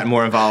 Right, you got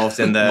more involved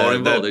in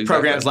the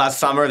programs last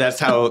summer. That's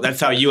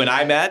how you and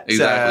I met.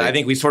 Exactly. I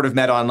think we sort of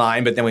met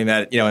online, but then we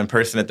met in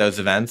person at those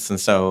events. And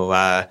so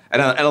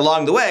and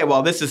along the way,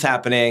 while this is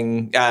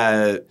happening,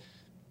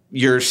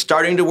 you're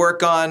starting to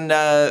work on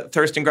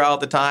Thirst and Growl at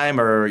the time,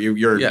 or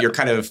you're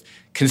kind of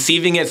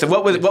conceiving it. So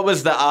what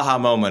was the aha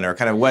moment, or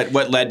kind of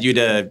what led you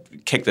to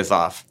kick this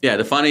off? Yeah,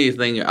 the funny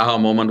thing, aha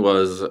moment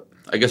was,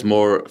 I guess,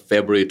 more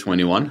February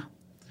 21.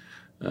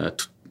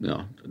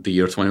 the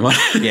year 21.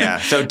 Yeah.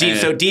 So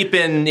deep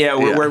in,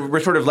 we're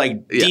sort of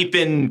like deep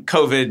in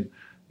COVID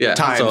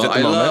times so at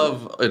the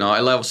moment. I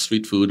love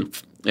street food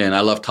and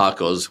I love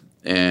tacos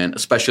and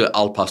especially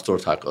al pastor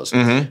tacos.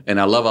 Mm-hmm. And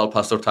I love al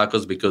pastor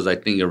tacos because I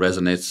think it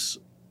resonates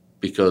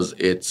because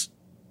it's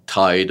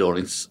tied or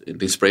the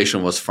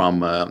inspiration was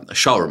from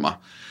shawarma.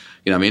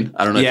 You know what I mean?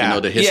 I don't know if you know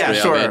the history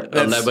of it.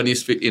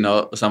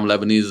 Lebanese, some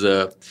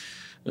Lebanese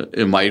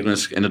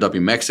migrants ended up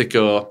in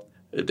Mexico.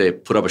 They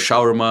put up a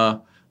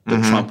shawarma, the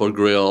Trump or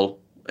grill,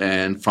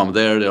 and from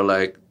there they're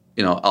like,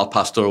 al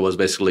pastor was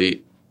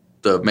basically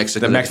the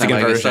Mexican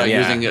version,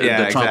 using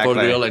the Trump or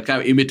grill and kind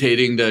of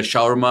imitating the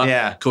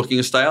shawarma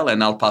cooking style,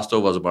 and al pastor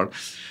was born.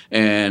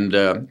 And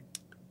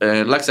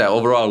like I said,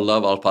 overall, I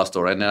love al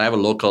pastor. And then I have a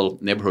local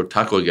neighborhood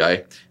taco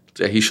guy.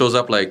 He shows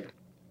up like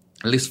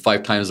at least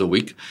 5 times a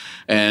week.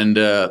 And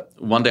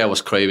one day I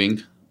was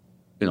craving,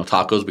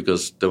 tacos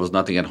because there was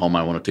nothing at home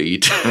I wanted to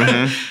eat.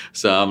 Mm-hmm.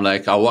 So I'm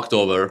like, I walked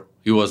over.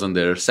 He wasn't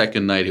there.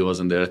 Second night, he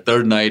wasn't there.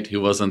 Third night, he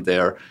wasn't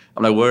there.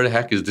 I'm like, where the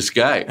heck is this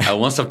guy? I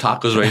want some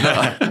tacos right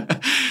now.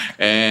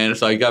 And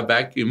so I got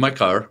back in my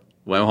car,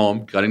 went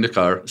home, got in the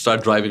car,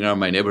 started driving around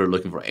my neighborhood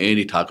looking for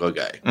any taco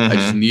guy. Mm-hmm. I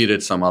just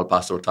needed some al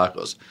pastor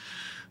tacos.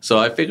 So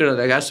I figured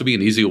there has to be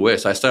an easy way.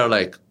 So I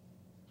started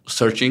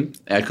searching.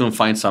 And I couldn't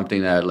find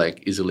something that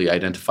easily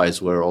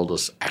identifies where all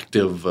those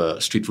active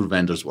street food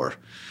vendors were.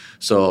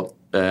 So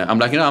I'm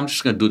like, I'm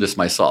just going to do this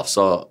myself.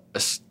 So I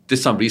did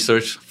some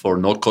research for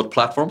no-code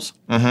platforms.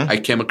 Mm-hmm. I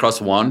came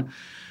across one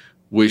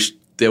which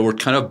they were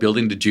kind of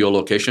building the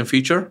geolocation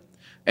feature,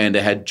 and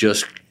they had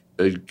just,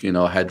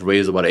 had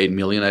raised about $8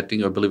 million, I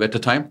believe at the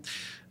time.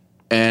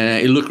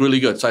 And it looked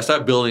really good. So I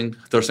started building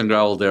Thirst and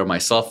Growl there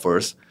myself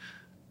first.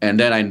 And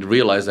then I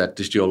realized that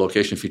this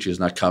geolocation feature is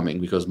not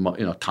coming because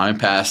time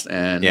passed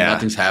and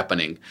nothing's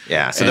happening.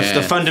 Yeah, so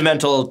the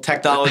fundamental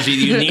technology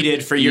you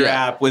needed for your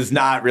app was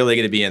not really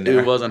going to be in there.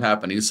 It wasn't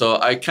happening. So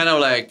I kind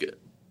of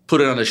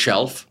put it on the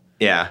shelf.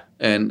 Yeah.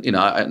 And,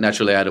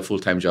 naturally I had a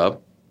full-time job.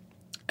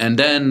 And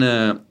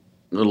then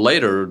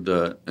later,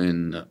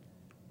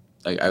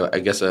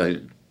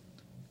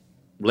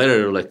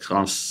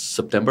 around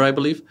September, I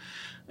believe,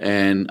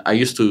 and I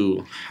used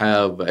to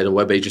have, at a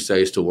web agency I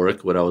used to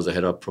work where I was the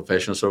head of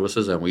professional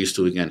services, and we used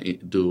to, again,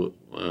 do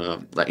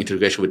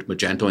integration with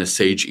Magento and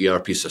Sage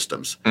ERP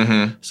systems.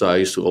 Mm-hmm. So I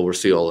used to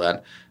oversee all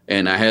that.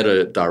 And I had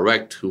a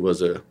direct who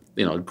was a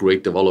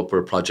great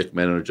developer, project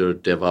manager,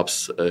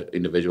 DevOps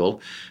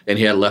individual, and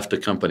he had left the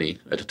company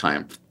at the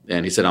time.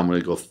 And he said, I'm going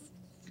to go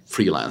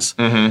freelance.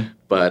 Mm-hmm.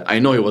 But I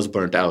know he was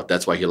burnt out.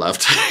 That's why he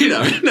left.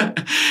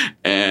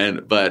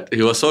 But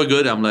he was so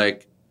good. I'm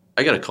like,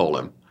 I got to call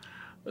him.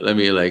 Let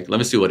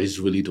me see what he's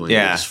really doing with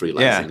this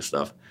freelancing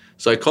stuff.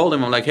 So I called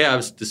him. I'm like, hey, I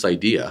have this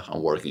idea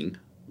I'm working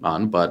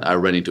on, but I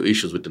ran into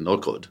issues with the no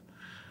code.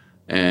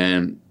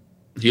 And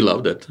he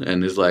loved it.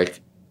 And he's like,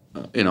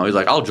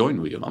 I'll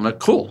join with you. I'm like,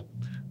 cool.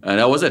 And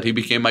that was it. He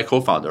became my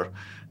co-founder.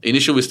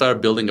 Initially, we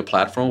started building a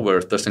platform where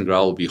Thirst and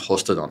Growl will be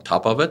hosted on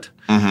top of it.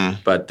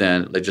 Mm-hmm. But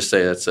then let's just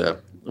say it's a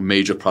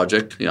major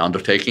project,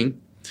 undertaking.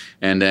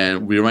 And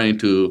then we ran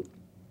into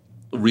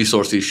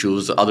resource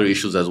issues, other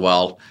issues as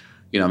well,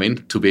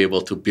 to be able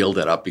to build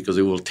it up because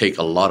it will take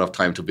a lot of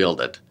time to build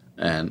it.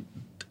 And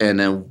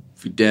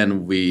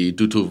then we,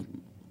 due to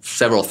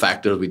several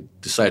factors, we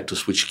decided to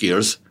switch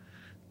gears,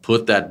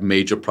 put that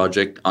major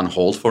project on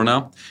hold for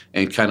now,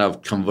 and kind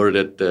of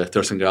converted the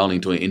Thirst and Growl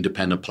into an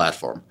independent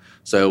platform.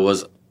 So it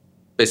was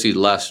basically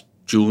last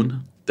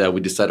June that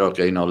we decided,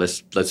 okay,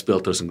 let's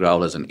build Thirst and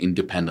Growl as an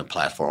independent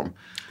platform.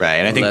 Right,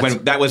 and I think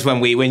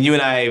when you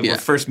and I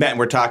first met and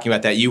were talking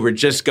about that, you were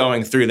just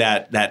going through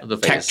that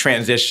tech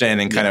transition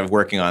and kind of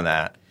working on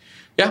that.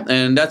 Yeah,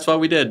 and that's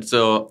what we did.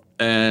 So,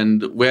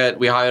 and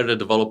we hired a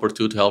developer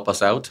too to help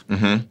us out.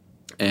 Mm-hmm.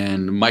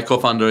 And my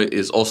co-founder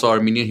is also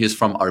Armenian. He's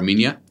from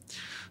Armenia.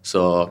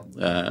 So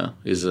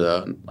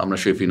I'm not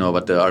sure if you know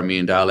about the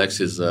Armenian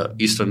dialects. Is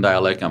Eastern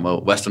dialect. I'm a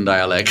Western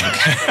dialect.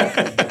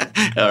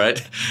 All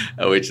right,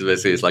 which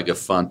basically is like a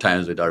fun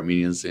times with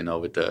Armenians,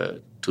 with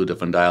the two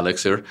different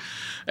dialects here,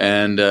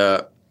 and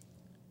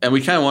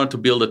we kind of wanted to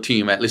build a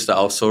team, at least to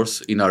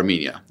outsource in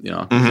Armenia.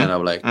 Mm-hmm. Kind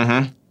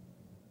of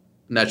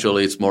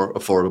naturally it's more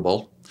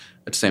affordable.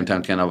 At the same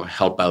time, kind of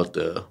help out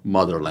the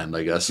motherland,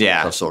 I guess.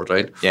 Yeah. Of sort,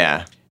 right?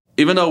 Yeah.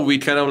 Even though we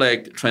kind of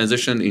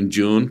transitioned in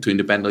June to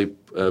independently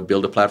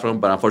build a platform,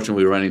 but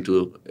unfortunately we ran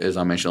into, as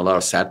I mentioned, a lot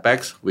of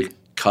setbacks. We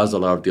caused a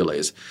lot of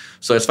delays.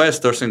 So as far as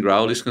Thirst and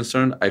Growl is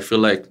concerned, I feel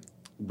like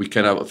we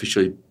kind of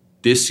officially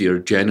this year,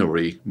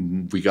 January,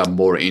 we got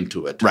more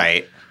into it.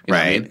 Right,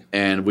 right.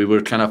 And we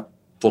were kind of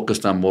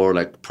focused on more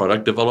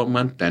product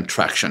development than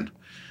traction.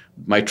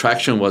 My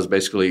traction was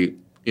basically,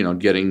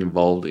 getting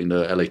involved in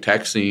the LA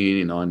tech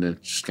scene, and then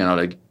just kind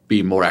of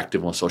be more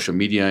active on social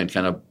media and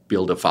kind of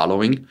build a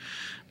following.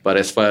 But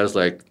as far as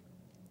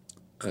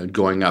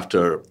going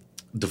after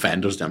the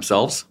vendors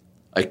themselves,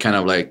 I kind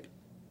of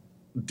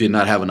did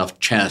not have enough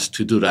chance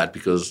to do that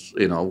because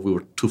we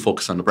were too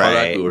focused on the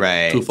product.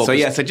 Too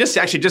focused. So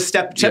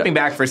stepping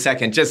back for a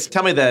second, just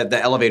tell me the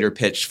elevator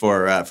pitch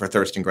for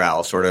Thirst and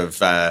Growl. Sort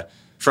of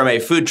from a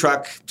food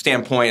truck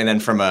standpoint and then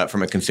from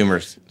a consumer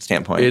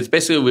standpoint? It's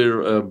basically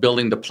we're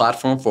building the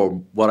platform for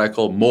what I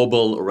call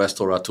mobile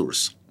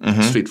restaurateurs,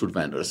 street food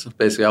vendors.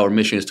 Basically, our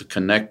mission is to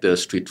connect the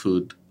street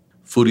food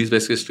foodies,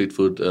 basically street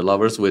food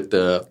lovers, with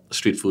the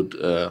street food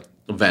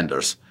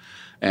vendors.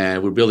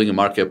 And we're building a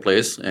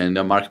marketplace, and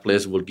the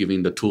marketplace will give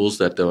the tools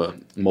that the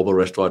mobile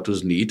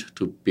restaurateurs need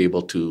to be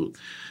able to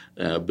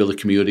build a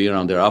community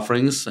around their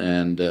offerings.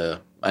 And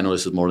I know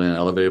this is more than an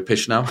elevator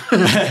pitch now.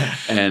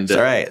 And it's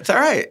all right. It's all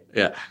right.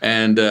 Yeah.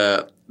 And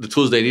the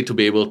tools they need to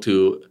be able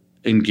to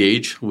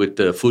engage with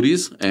the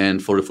foodies,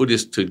 and for the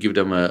foodies to give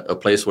them a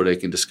place where they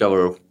can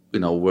discover,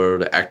 where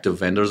the active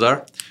vendors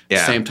are. Yeah.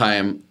 At the same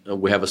time,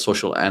 we have a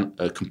social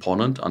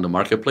component on the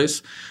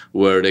marketplace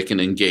where they can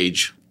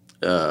engage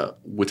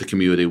with the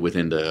community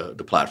within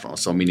the platform.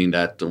 So meaning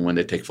that when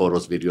they take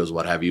photos, videos,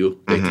 what have you,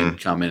 they can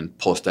come and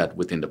post that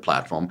within the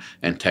platform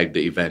and tag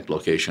the event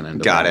location. And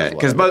got it.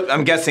 Because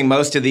I'm guessing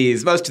most of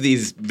these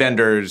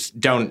vendors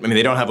don't. I mean,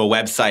 they don't have a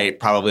website.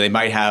 Probably they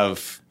might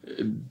have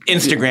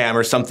Instagram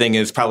or something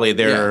is probably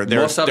their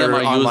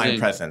online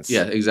presence.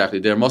 Yeah, exactly.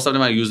 Most of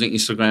them are using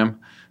Instagram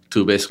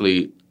to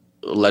basically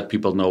let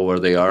people know where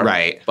they are.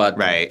 Right. But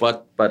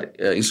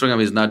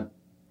Instagram is not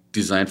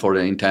designed for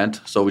the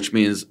intent. So which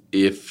means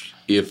if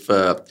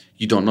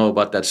you don't know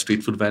about that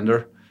street food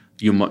vendor,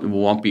 you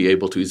won't be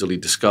able to easily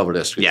discover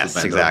that street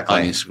food vendor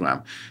on Instagram.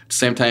 At the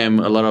same time,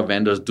 a lot of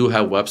vendors do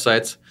have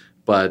websites,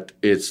 but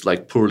it's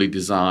like poorly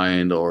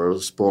designed or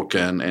it's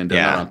broken and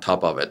they're not on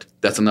top of it.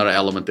 That's another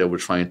element that we're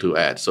trying to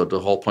add. So the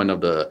whole point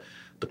of the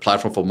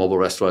platform for mobile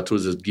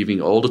restaurateurs is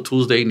giving all the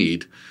tools they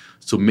need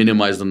to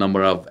minimize the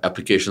number of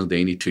applications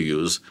they need to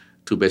use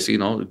to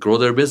basically, grow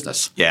their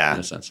business. Yeah. In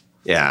a sense.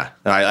 Yeah,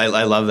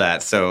 I love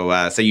that.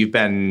 So you've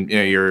been,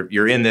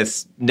 you're in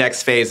this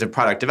next phase of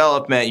product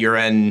development. You're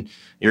in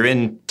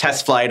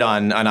test flight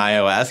on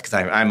iOS because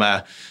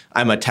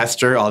I'm a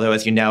tester. Although,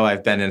 as you know,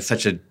 I've been in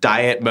such a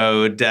diet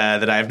mode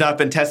that I have not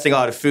been testing a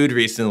lot of food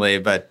recently.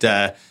 But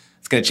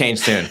it's going to change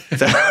soon.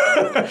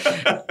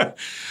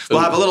 So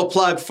we'll have a little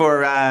plug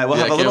for I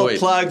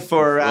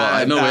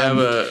know we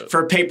have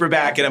for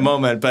paperback in a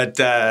moment. But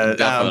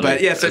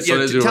yeah, so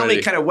tell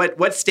me kind of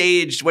what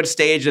stage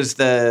is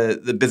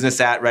the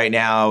business at right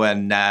now,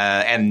 and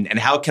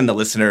how can the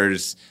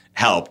listeners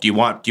help? Do you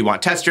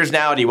want testers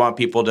now? Do you want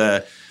people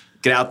to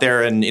get out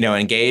there and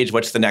engage?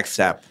 What's the next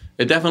step?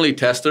 Definitely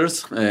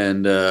testers,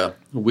 and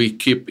we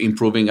keep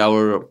improving.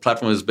 Our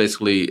platform is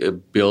basically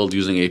built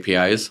using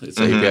APIs. It's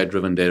an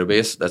API-driven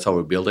database. That's how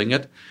we're building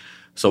it.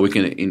 So we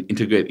can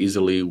integrate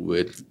easily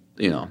with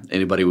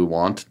anybody we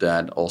want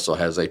that also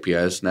has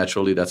APIs.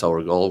 Naturally, that's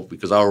our goal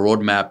because our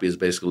roadmap is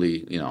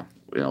basically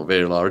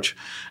very large,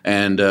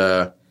 and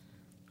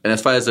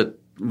as far as that,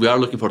 we are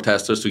looking for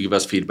testers to give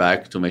us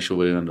feedback to make sure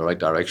we're in the right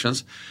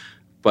directions.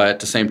 But at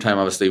the same time,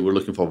 obviously, we're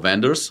looking for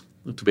vendors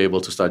to be able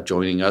to start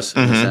joining us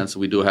in a sense.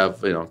 We do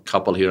have a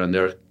couple here and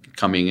there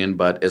coming in,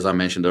 but as I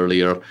mentioned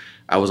earlier,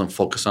 I wasn't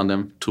focused on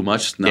them too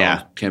much. Now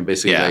I can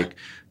basically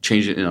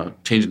changing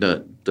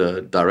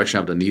the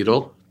direction of the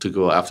needle to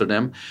go after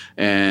them.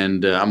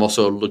 And I'm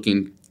also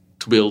looking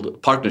to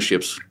build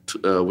partnerships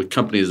with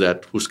companies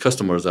whose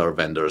customers are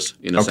vendors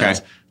in a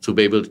sense to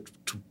be able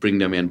to bring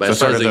them in. But so as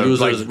far as the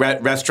users,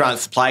 like restaurant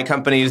supply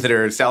companies that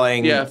are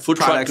selling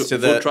products to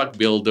the food truck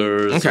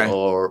builders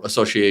or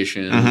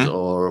associations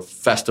or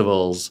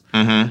festivals,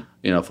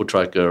 food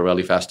truck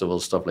rally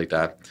festivals, stuff like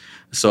that.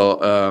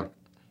 So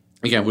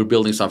again, we're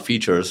building some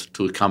features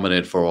to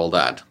accommodate for all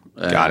that.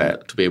 Got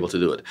it. To be able to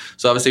do it.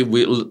 So obviously,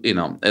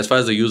 as far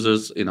as the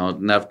users,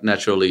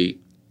 naturally,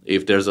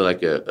 if there's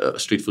a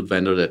street food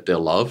vendor that they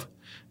love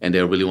and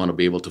they really want to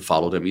be able to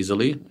follow them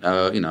easily,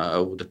 I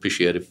would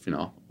appreciate if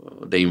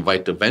they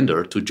invite the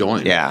vendor to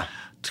join, to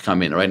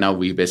come in. Right now,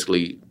 we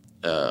basically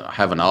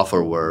have an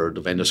offer where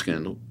the vendors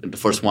can, the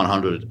first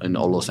 100 in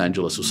all Los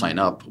Angeles who sign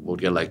up will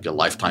get like a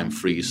lifetime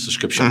free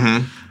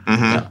subscription.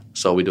 Yeah,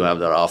 so we do have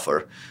that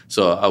offer.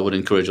 So I would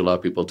encourage a lot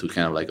of people to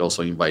kind of like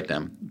also invite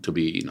them to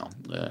be,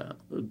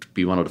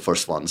 be one of the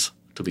first ones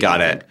to be.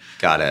 Got it.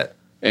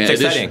 And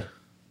it's exciting.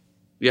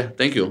 Yeah,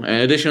 thank you.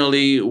 And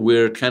additionally,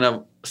 we're kind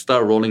of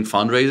start rolling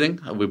fundraising.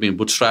 We've been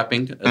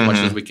bootstrapping as much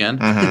as we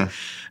can.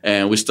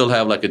 And we still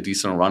have like a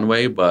decent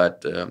runway,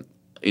 but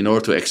in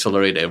order to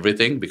accelerate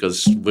everything,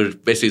 because we're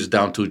basically it's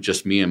down to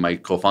just me and my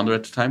co-founder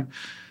at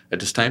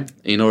this time,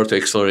 in order to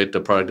accelerate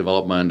the product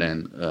development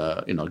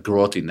and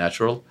growth in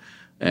natural,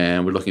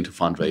 and we're looking to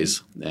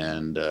fundraise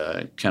and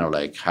kind of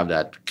like have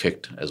that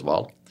kicked as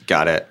well.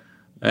 Got it.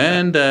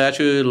 And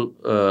actually,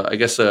 I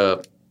guess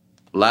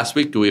last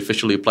week we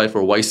officially applied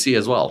for YC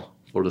as well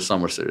for the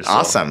summer series.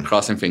 Awesome. So,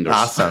 crossing fingers.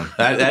 Awesome.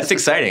 That's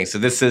exciting. So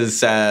this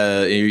is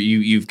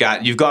you've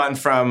gone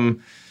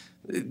from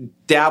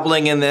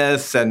dabbling in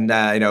this and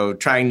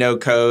trying no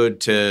code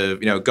to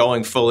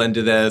going full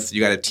into this. You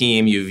got a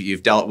team.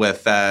 You've dealt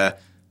with a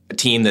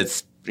team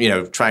that's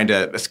trying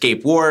to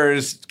escape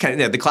wars.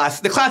 Kind of the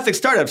classic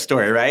startup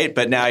story, right?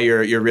 But now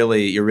you're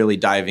really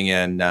diving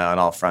in on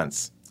all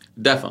fronts.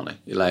 Definitely.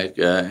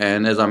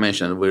 And as I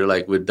mentioned,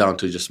 we're down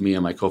to just me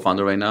and my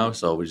co-founder right now.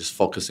 So we're just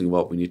focusing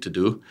what we need to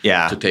do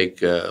to take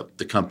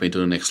the company to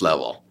the next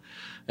level.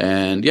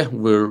 And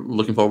we're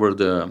looking forward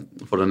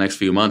for the next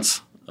few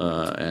months.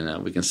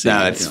 And we can see the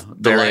light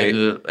at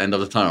the end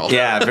of the tunnel.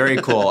 Yeah, very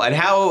cool. And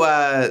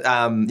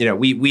how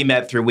we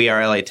met through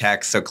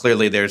WeAreLATech, so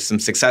clearly there's some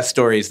success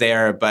stories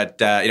there. But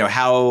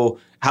how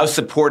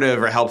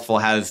supportive or helpful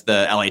has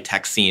the LA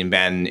tech scene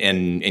been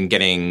in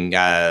getting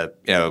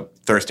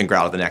Thirst and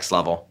Growl to the next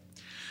level?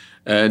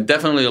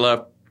 Definitely a lot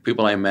of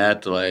people I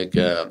met,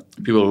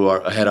 people who are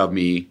ahead of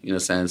me in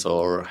a sense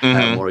or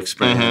have more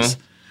experience.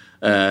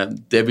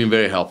 They've been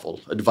very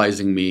helpful,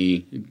 advising me,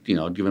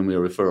 giving me a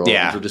referral,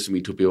 introducing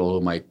me to people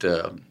who might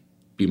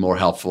be more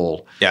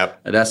helpful.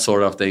 Yep. That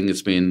sort of thing.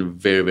 It's been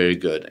very, very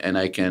good. And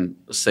I can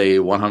say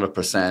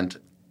 100%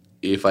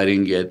 if I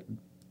didn't get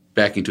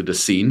back into the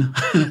scene,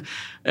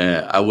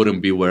 I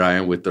wouldn't be where I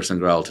am with Thirst and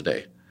Growl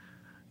today.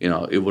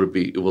 It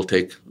will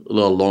take a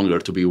little longer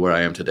to be where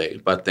I am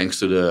today. But thanks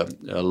to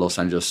the Los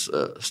Angeles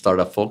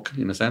startup folk,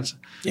 in a sense.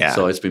 Yeah.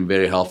 So it's been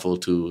very helpful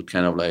to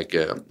kind of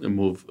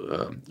move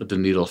the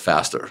needle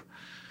faster.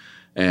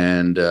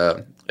 And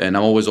I'm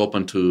always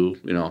open to,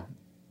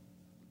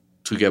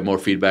 to get more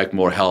feedback,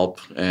 more help,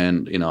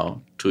 and,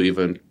 to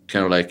even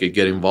kind of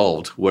get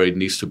involved where it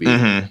needs to be.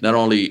 Not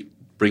only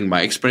bring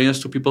my experience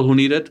to people who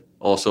need it,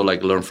 also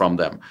learn from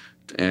them.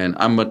 And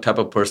I'm a type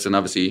of person,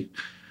 obviously,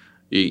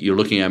 you're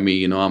looking at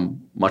me,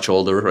 I'm much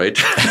older, right?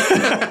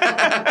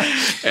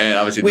 And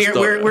obviously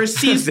we're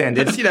seasoned.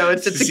 It's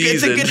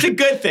a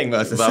good thing,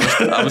 most of the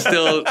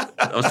time.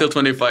 I'm still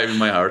 25 in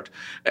my heart.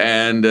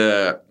 And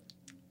what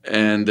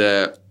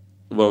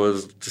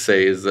was to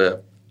say is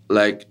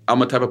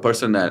I'm a type of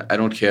person that I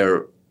don't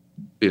care.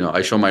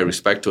 I show my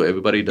respect to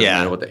everybody. Doesn't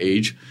matter what the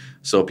age.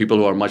 So people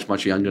who are much,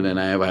 much younger than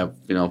I have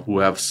who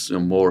have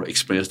more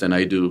experience than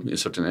I do in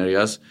certain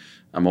areas,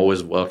 I'm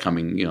always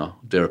welcoming,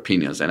 their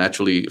opinions. And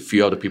actually, a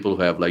few other people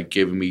who have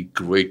given me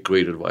great,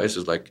 great advice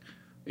is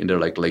in their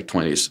late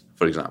 20s,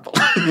 for example.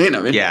 You know what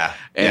I mean? Yeah.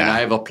 And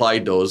I've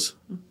applied those,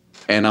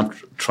 and I'm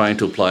trying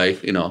to apply,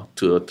 to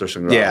a Thirst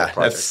and Growl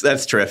project.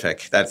 That's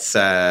terrific. That's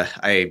I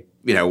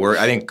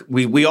think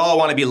we all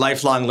want to be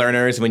lifelong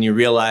learners when you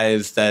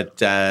realize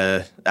that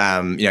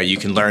you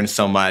can learn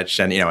so much,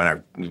 and and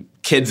our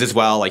kids as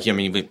well.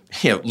 We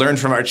learn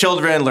from our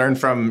children, learn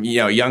from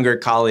younger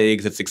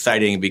colleagues. It's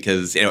exciting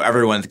because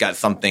everyone's got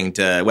something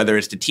to, whether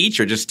it's to teach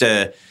or just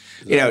to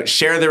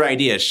share their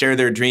ideas, share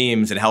their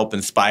dreams, and help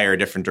inspire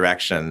different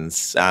directions.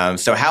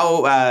 So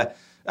how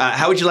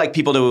would you like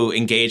people to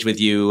engage with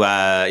you?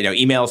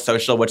 Email,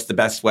 social. What's the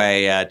best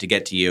way to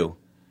get to you?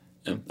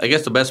 I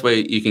guess the best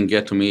way you can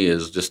get to me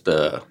is just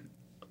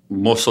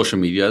most social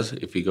medias.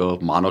 If you go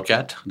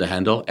Monocat, the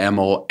handle,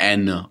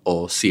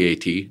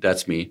 MONOCAT,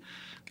 that's me.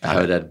 I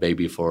had that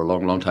baby for a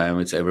long, long time.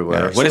 It's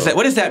everywhere.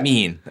 What does that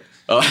mean?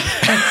 I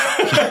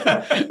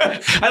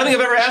don't think I've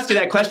ever asked you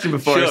that question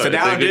before, so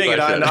now I'm doing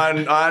question.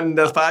 It on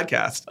this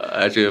podcast.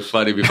 Actually, it's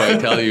funny. Before I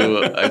tell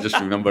you, I just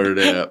remembered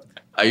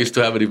I used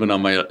to have it even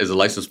on as a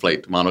license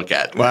plate,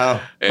 Monocat. Wow.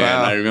 And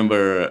I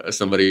remember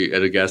somebody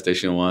at a gas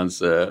station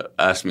once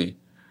asked me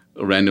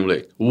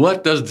randomly,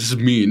 "What does this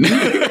mean?"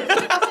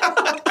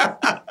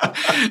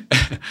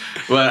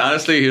 Well,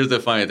 honestly, here's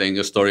the funny thing,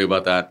 a story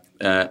about that.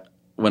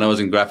 When I was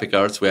in graphic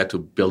arts, we had to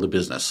build a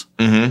business.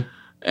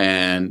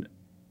 And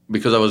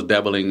because I was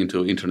dabbling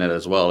into internet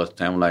as well at the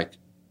time,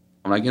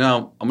 I'm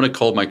going to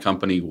call my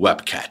company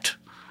Webcat.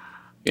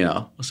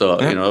 So,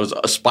 it was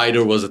a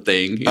spider was a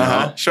thing,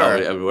 sure.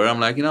 Everywhere. I'm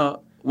like,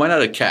 why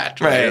not a cat?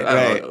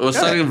 Right. It was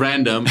something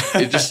random.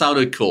 It just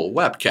sounded cool.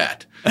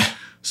 Webcat.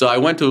 So I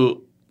went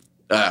to,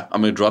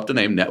 I'm going to drop the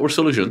name, Network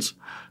Solutions,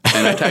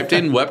 and I typed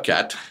in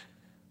Webcat,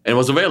 and it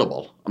was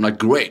available. I'm like,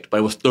 great, but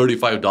it was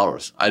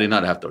 $35. I did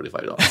not have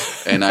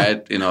 $35. And I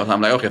had,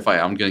 I'm like, okay, fine,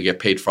 I'm going to get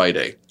paid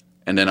Friday,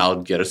 and then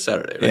I'll get it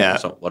Saturday. Right? Yeah.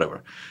 So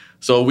whatever.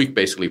 So a week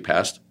basically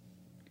passed.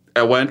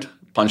 I went,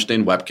 punched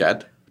in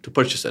Webcat to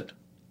purchase it.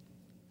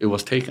 It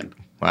was taken.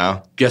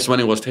 Wow. Guess when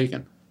it was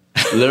taken?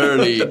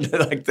 Literally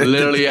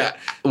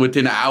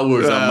within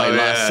hours of my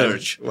last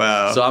search.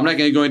 Wow. So I'm not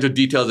going to go into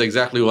details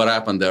exactly what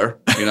happened there.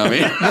 You know what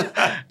I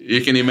mean?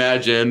 You can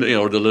imagine,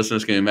 or the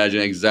listeners can imagine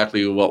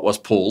exactly what was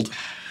pulled.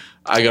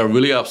 I got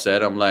really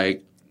upset. I'm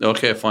like,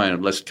 okay,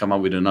 fine, let's come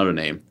up with another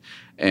name.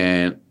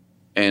 And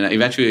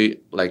eventually,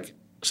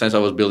 since I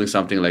was building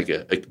something like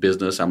a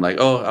business, I'm like,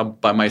 I'm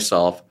by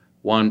myself,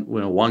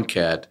 one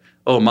cat.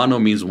 Oh, mono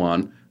means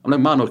one. I'm like,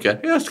 Mono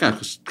Cat. Yeah, that kind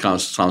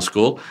of sounds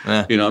cool.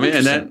 Yeah. You know what I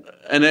mean? And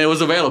then it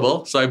was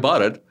available, so I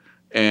bought it.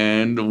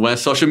 And when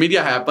social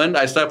media happened,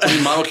 I started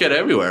putting Mono Cat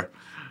everywhere.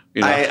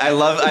 I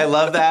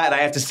love that. I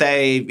have to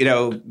say,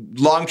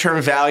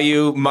 long-term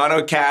value,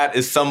 Monocat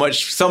is so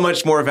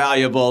much more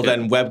valuable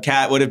than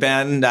Webcat would have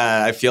been.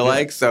 I feel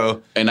like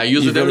so. And I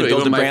use it everywhere.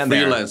 Build a brand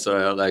freelance. When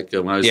I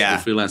was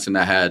freelancing,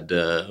 I had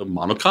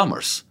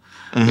Monocommerce.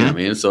 You know what I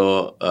mean?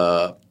 So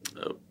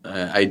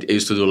I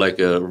used to do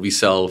a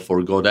resell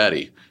for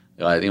GoDaddy.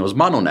 I think it was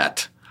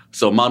Mononet.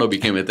 So Mono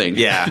became a thing.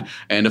 Yeah.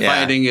 And the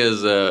funny thing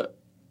is,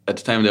 at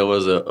the time there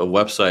was a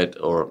website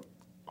or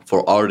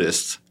for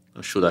artists.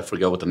 Shoot, I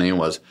forget what the name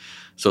was.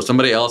 So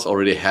somebody else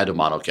already had a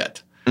model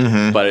kit.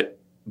 Mm-hmm. But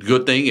the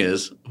good thing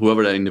is,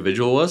 whoever that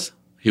individual was,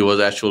 he was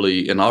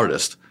actually an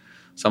artist.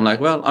 So I'm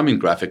like, well, I'm in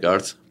graphic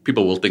arts.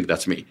 People will think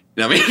that's me. You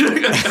know what I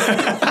mean?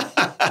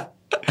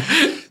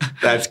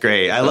 That's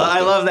great. I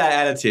love that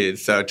attitude.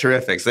 So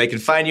terrific. So they can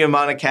find you in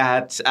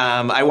Monocat.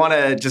 I want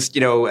to just,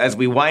 as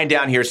we wind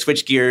down here,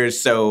 switch gears.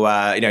 So,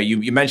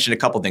 you mentioned a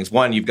couple things.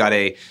 One, you've got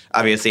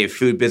obviously a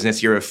food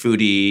business. You're a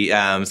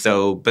foodie.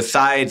 So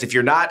besides, if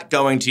you're not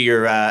going to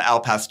your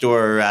Al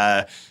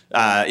Pastor,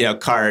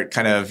 cart,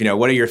 kind of,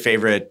 what are your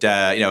favorite,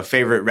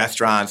 favorite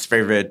restaurants,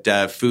 favorite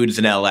foods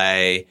in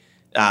LA?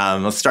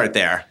 Let's start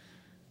there.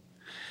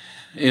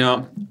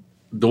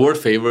 The word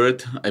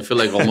favorite, I feel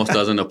like almost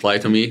doesn't apply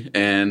to me.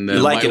 And you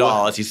like it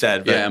all, as you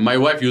said. But. Yeah, my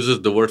wife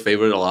uses the word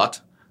favorite a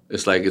lot.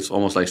 It's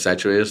almost like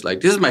saturated. It's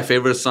like, this is my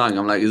favorite song.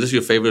 I'm like, is this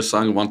your favorite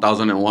song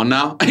 1001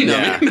 now?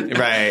 Yeah,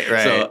 right.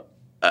 So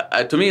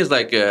to me, it's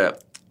like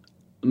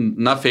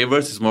not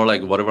favorites. It's more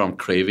like whatever I'm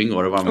craving,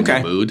 whatever I'm in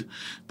the mood.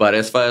 But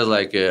as far as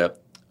like, I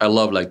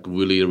love like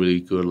really,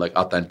 really good like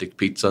authentic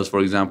pizzas, for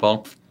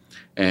example.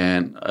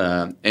 And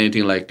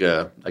anything like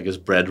I guess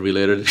bread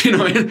related,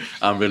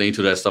 I'm really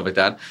into that stuff like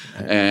that.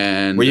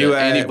 And were you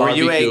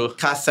a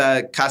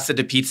Casa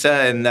de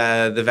Pizza in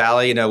the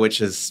Valley,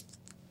 which is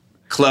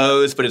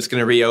closed, but it's going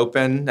to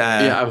reopen?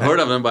 Yeah, I've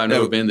heard of them, but I've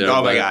never been there.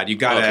 Oh my God, you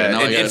got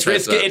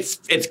to!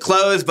 It's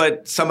closed,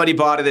 but somebody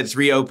bought it. It's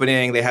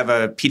reopening. They have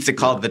a pizza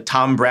called the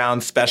Tom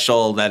Brown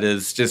Special that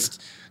is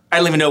just I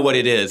don't even know what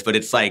it is, but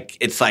it's like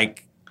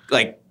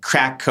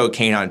crack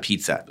cocaine on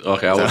pizza.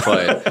 Okay, I will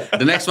try it.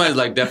 The next one is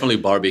like definitely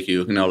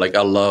barbecue. Like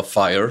I love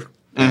fire.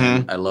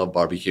 Mm-hmm. I love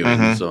barbecuing.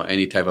 Mm-hmm. So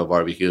any type of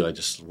barbecue, I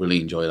just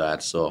really enjoy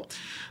that. So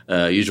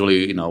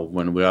usually,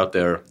 when we're out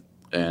there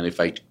and if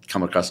I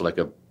come across like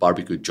a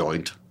barbecue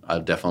joint, I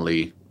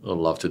definitely would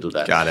love to do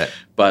that. Got it.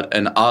 But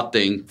an odd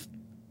thing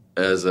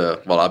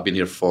I've been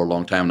here for a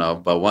long time now,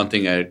 but one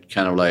thing I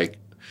kind of like,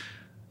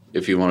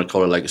 if you want to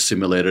call it like a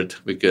simulated,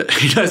 because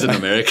as an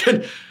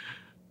American,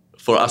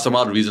 for some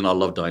odd reason, I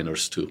love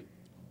diners too.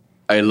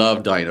 I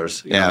love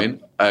diners. You know what I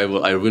mean?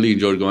 I really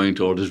enjoy going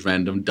to all these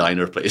random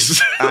diner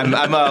places.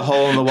 I'm a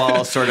hole in the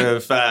wall sort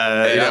of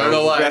I don't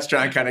know why.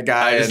 Restaurant kind of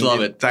guy. I just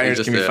love it.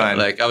 Diners can be fun.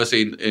 Like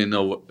obviously,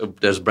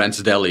 there's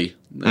Brent's Deli.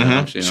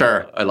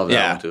 Sure. I love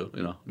that one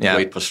too.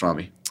 Great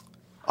pastrami.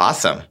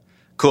 Awesome.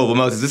 Cool. Well,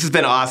 Moses, this has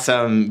been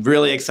awesome.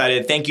 Really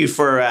excited. Thank you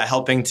for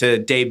helping to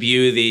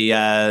debut the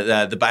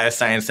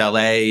Bioscience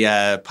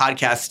LA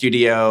podcast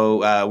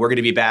studio. We're going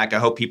to be back. I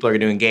hope people are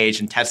going to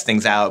engage and test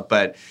things out.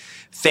 But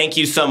thank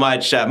you so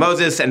much,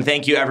 Moses, and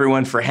thank you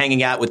everyone for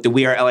hanging out with the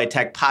We Are LA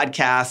Tech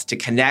podcast. To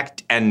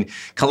connect and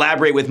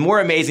collaborate with more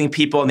amazing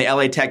people in the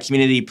LA Tech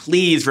community,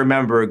 please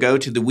remember, go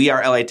to the We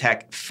Are LA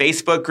Tech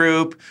Facebook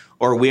group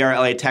or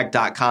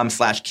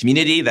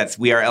wearelatech.com/community. That's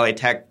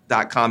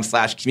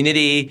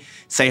wearelatech.com/community.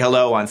 Say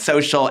hello on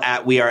social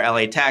at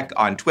WeAreLATech,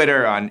 on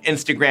Twitter, on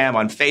Instagram,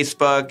 on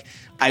Facebook.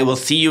 I will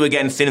see you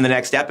again soon in the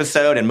next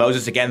episode. And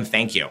Moses, again,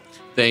 thank you.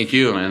 Thank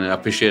you, and I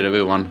appreciate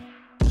everyone.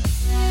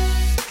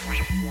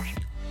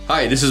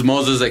 Hi, this is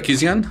Moses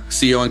Akizian,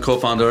 CEO and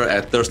co-founder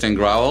at Thirst and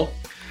Growl,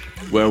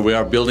 where we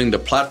are building the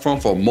platform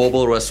for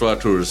mobile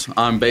restaurateurs.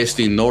 I'm based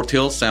in North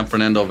Hills, San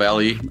Fernando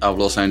Valley of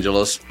Los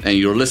Angeles, and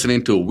you're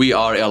listening to We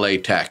Are LA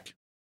Tech.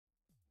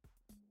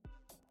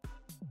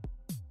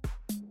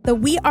 The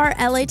We Are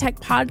LA Tech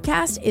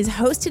podcast is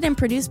hosted and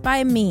produced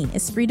by me,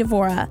 Esprit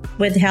Devora.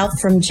 With help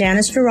from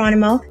Janice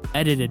Geronimo.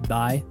 Edited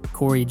by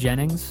Corey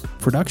Jennings.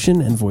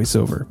 Production and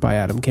voiceover by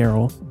Adam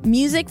Carroll.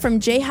 Music from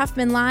Jay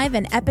Huffman Live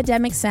and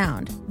Epidemic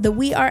Sound. The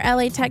We Are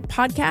LA Tech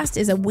podcast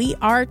is a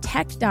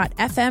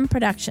WeAreTech.fm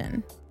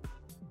production.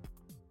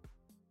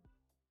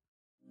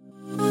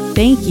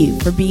 Thank you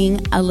for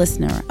being a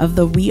listener of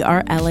the We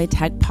Are LA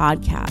Tech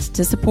podcast.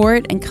 To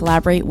support and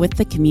collaborate with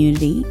the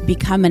community,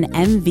 become an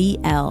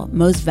MVL,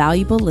 most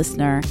valuable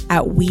listener,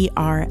 at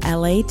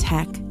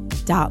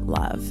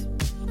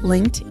WeAreLATech.love.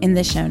 Linked in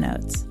the show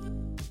notes.